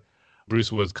like that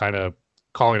Bruce was kind of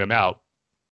calling him out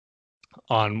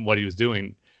on what he was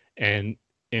doing, and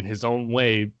in his own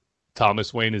way,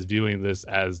 Thomas Wayne is viewing this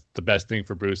as the best thing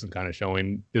for Bruce and kind of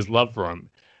showing his love for him.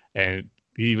 And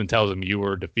he even tells him, you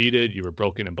were defeated, you were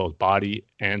broken in both body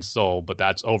and soul, but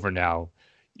that's over now.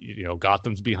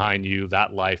 Gotham's behind you.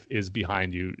 That life is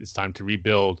behind you. It's time to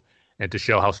rebuild and to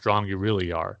show how strong you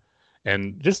really are.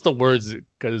 And just the words,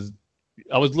 because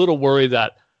I was a little worried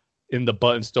that in the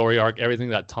Button story arc, everything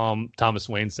that Thomas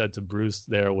Wayne said to Bruce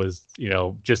there was,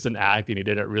 just an act and he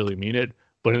didn't really mean it.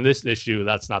 But in this issue,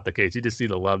 that's not the case. You just see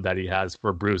the love that he has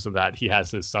for Bruce and that he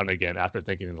has his son again after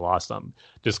thinking he lost him.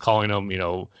 Just calling him,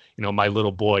 my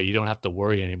little boy, you don't have to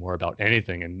worry anymore about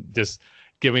anything. And just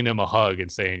giving him a hug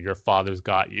and saying, your father's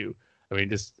got you. I mean,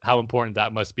 just how important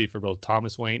that must be for both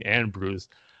Thomas Wayne and Bruce,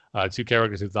 two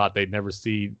characters who thought they'd never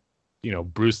see,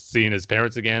 Bruce seeing his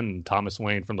parents again, and Thomas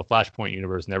Wayne from the Flashpoint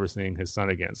universe never seeing his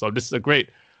son again. So this is a great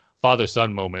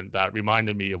father-son moment that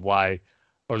reminded me of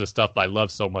the stuff I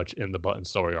love so much in the Button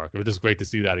story arc. It was just great to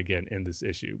see that again in this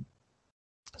issue.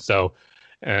 So,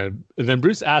 and then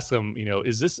Bruce asks him,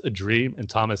 is this a dream? And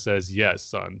Thomas says, yes,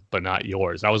 son, but not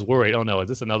yours. I was worried, oh no, is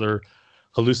this another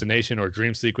hallucination or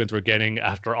dream sequence we're getting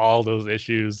after all those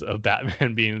issues of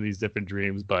Batman being in these different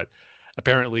dreams? But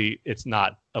apparently it's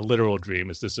not a literal dream.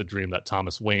 It's just a dream that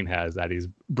Thomas Wayne has that he's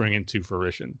bringing to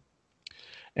fruition.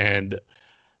 And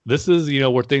this is,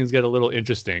 where things get a little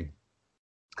interesting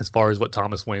as far as what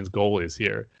Thomas Wayne's goal is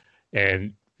here.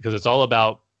 And because it's all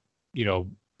about,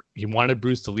 he wanted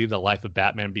Bruce to leave the life of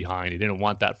Batman behind. He didn't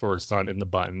want that for his son in the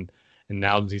Button. And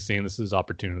now he's seeing this as his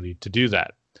opportunity to do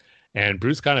that. And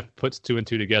Bruce kind of puts two and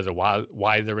two together.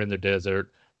 Why they're in the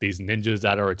desert, these ninjas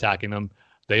that are attacking them,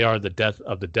 they are the death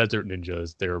of the desert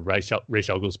ninjas. They're Ra's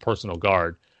al Ghul's personal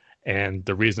guard. And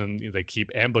the reason they keep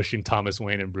ambushing Thomas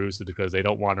Wayne and Bruce is because they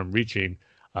don't want him reaching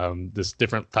this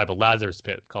different type of Lazarus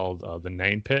pit called the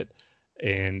Nain pit.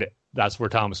 And that's where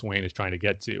Thomas Wayne is trying to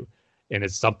get to. And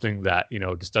it's something that,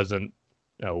 just doesn't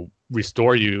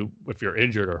restore you if you're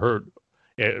injured or hurt.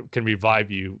 It can revive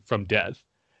you from death.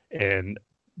 And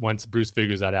once Bruce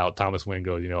figures that out, Thomas Wayne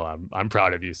goes, I'm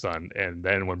proud of you, son. And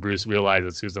then when Bruce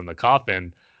realizes who's in the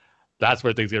coffin, that's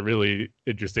where things get really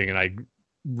interesting. And I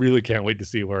really can't wait to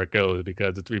see where it goes,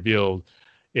 because it's revealed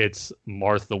it's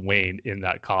Martha Wayne in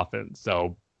that coffin.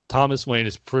 So Thomas Wayne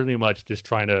is pretty much just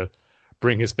trying to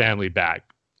bring his family back.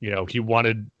 He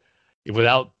wanted,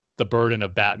 without the burden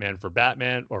of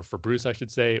Batman, or for Bruce, I should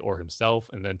say, or himself,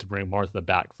 and then to bring Martha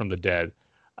back from the dead.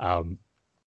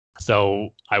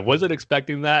 So I wasn't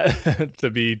expecting that to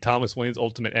be Thomas Wayne's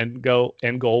ultimate end goal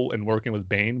in working with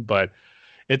Bane, but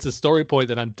it's a story point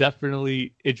that I'm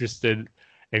definitely interested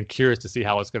and curious to see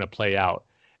how it's going to play out.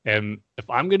 And if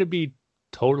I'm going to be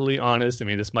totally honest, I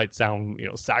mean, this might sound,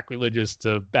 sacrilegious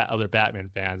to other Batman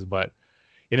fans, but,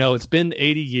 it's been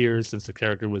 80 years since the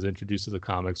character was introduced to the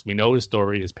comics. We know his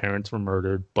story. His parents were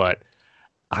murdered, but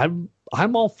I'm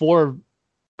all for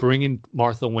bringing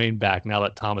Martha Wayne back now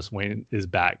that Thomas Wayne is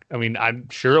back. I mean, I'm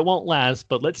sure it won't last,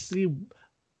 but let's see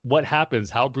what happens,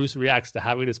 how Bruce reacts to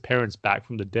having his parents back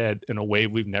from the dead in a way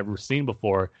we've never seen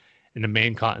before in the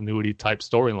main continuity type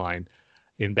storyline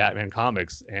in Batman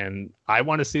comics. And I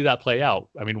want to see that play out.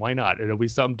 I mean, why not? It'll be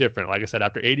something different. Like I said,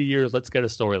 after 80 years, let's get a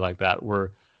story like that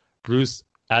where Bruce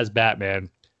as Batman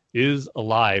is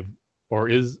alive, or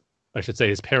I should say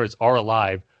his parents are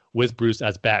alive with Bruce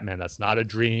as Batman. That's not a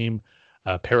dream,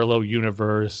 a parallel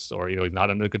universe, or, he's not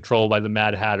under control by the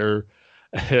Mad Hatter,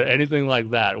 anything like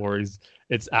that, or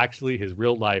it's actually his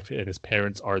real life and his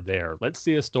parents are there. Let's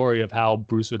see a story of how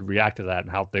Bruce would react to that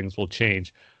and how things will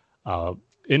change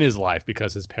in his life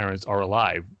because his parents are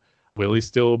alive. Will he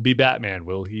still be Batman?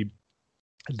 Will he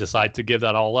decide to give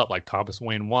that all up like Thomas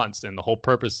Wayne wants, and the whole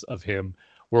purpose of him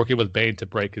working with Bane to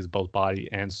break his both body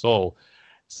and soul?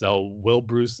 So will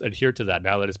Bruce adhere to that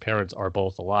now that his parents are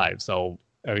both alive? So,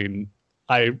 I mean,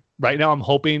 right now I'm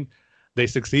hoping they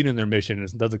succeed in their mission and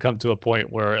it doesn't come to a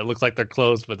point where it looks like they're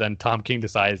close, but then Tom King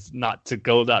decides not to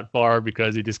go that far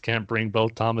because he just can't bring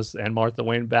both Thomas and Martha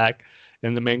Wayne back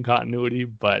in the main continuity.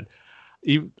 But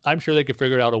I'm sure they could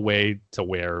figure out a way to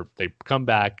where they come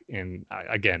back. And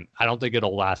again, I don't think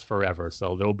it'll last forever.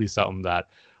 So there'll be something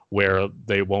where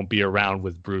they won't be around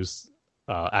with Bruce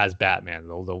as Batman.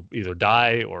 They'll either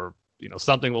die or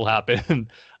something will happen,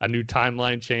 a new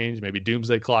timeline change, maybe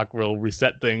Doomsday Clock will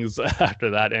reset things after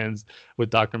that ends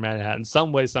with Dr. Manhattan.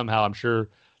 Some way, somehow, I'm sure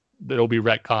there'll be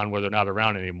retcon where they're not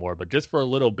around anymore. But just for a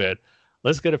little bit,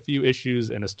 let's get a few issues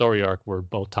in a story arc where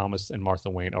both Thomas and Martha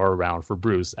Wayne are around for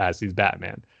Bruce as he's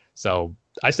Batman. So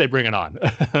I say bring it on.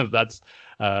 That's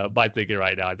my thinking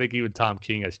right now. I think even Tom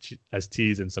King has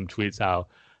teased in some tweets how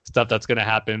stuff that's going to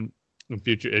happen in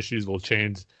future issues will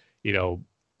change,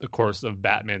 the course of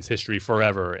Batman's history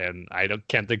forever. And I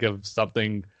can't think of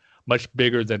something much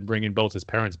bigger than bringing both his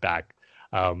parents back,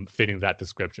 fitting that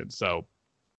description. So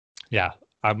yeah,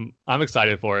 I'm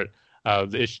excited for it.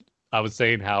 I was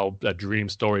saying how the dream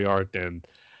story arc and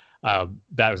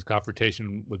That was a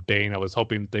confrontation with Dane. I was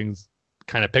hoping things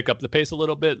kind of pick up the pace a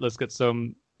little bit. Let's get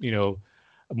some,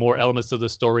 more elements of the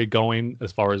story going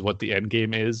as far as what the end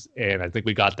game is. And I think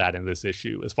we got that in this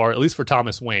issue, at least for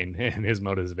Thomas Wayne and his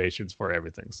motivations for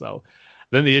everything. So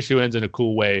then the issue ends in a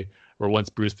cool way where once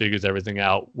Bruce figures everything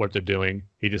out, what they're doing,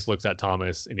 he just looks at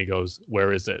Thomas and he goes,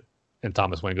 "Where is it?" And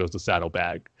Thomas Wayne goes, "The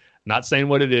saddlebag." Not saying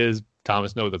what it is.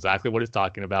 Thomas knows exactly what he's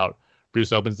talking about.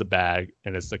 Bruce opens the bag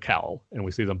and it's the cowl, and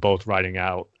we see them both riding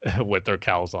out with their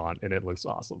cowls on, and it looks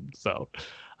awesome. So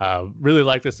really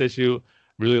like this issue.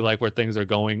 Really like where things are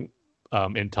going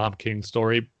in Tom King's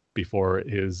story before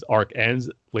his arc ends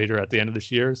later at the end of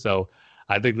this year. So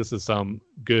I think this is some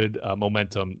good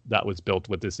momentum that was built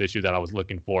with this issue that I was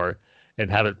looking for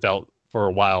and haven't felt for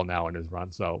a while now in his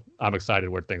run. So I'm excited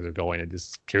where things are going and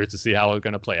just curious to see how it's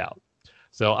going to play out.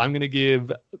 So I'm going to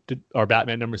give our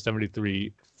Batman number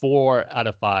 73 4 out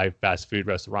of 5 fast food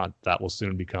restaurants that will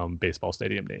soon become baseball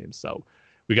stadium names. So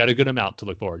we got a good amount to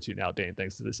look forward to now, Dane,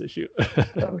 thanks to this issue.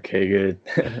 Okay, good.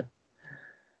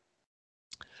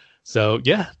 So,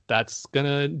 yeah, that's going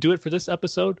to do it for this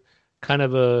episode. Kind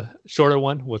of a shorter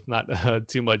one with not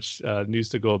too much news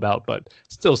to go about, but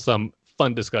still some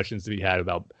fun discussions to be had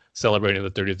about celebrating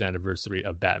the 30th anniversary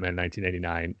of Batman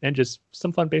 1989 and just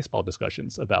some fun baseball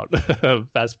discussions about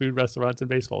fast food restaurants and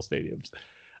baseball stadiums.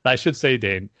 I should say,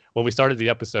 Dane, when we started the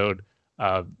episode,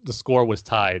 the score was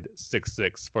tied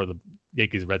 6-6 for the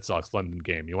Yankees-Red Sox London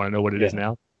game. You want to know what it is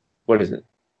now? What is it?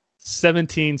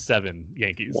 17-7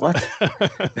 Yankees. What?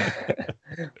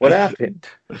 What happened?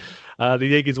 The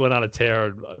Yankees went on a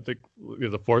tear. I think it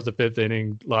was the fourth or fifth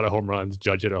inning, a lot of home runs.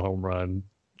 Judge hit a home run.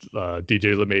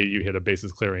 DJ LeMahieu hit a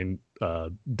bases clearing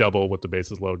double with the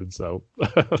bases loaded. So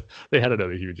they had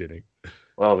another huge inning.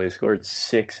 Well, they scored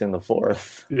 6 in the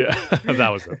fourth. Yeah, that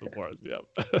was in the fourth. Yeah.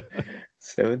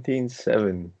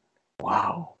 17-7.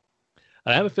 Wow.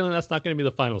 I have a feeling that's not going to be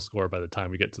the final score by the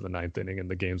time we get to the ninth inning and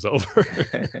the game's over.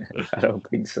 I don't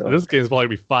think so. This game's probably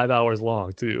going to be 5 hours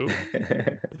long, too.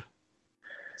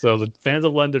 So the fans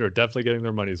of London are definitely getting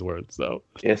their money's worth. So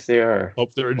yes, they are.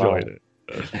 Hope they're enjoying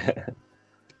it.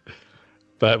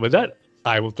 But with that,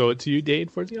 I will throw it to you, Dane,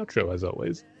 for the outro, as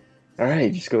always. All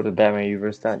right, just go to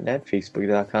BatmanUniverse.net,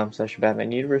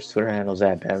 Facebook.com/BatmanUniverse, Twitter handles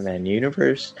at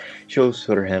BatmanUniverse, show's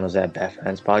Twitter handles at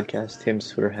Bat-Fans Podcast, Tim's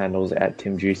Twitter handles at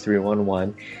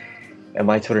TimG311, and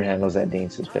my Twitter handles at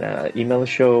DaneSaysBanana. Email the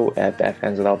show at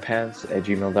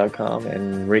batfanswithoutpants@gmail.com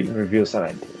and rate and review us on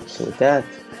iTunes. So with that,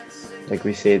 like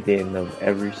we say at the end of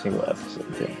every single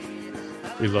episode, Tim.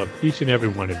 We love each and every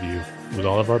one of you with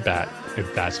all of our bat and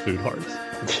fast food hearts.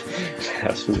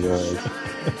 Fast food hearts.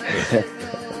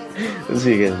 We'll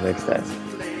see you guys next time.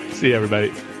 See you,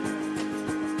 everybody.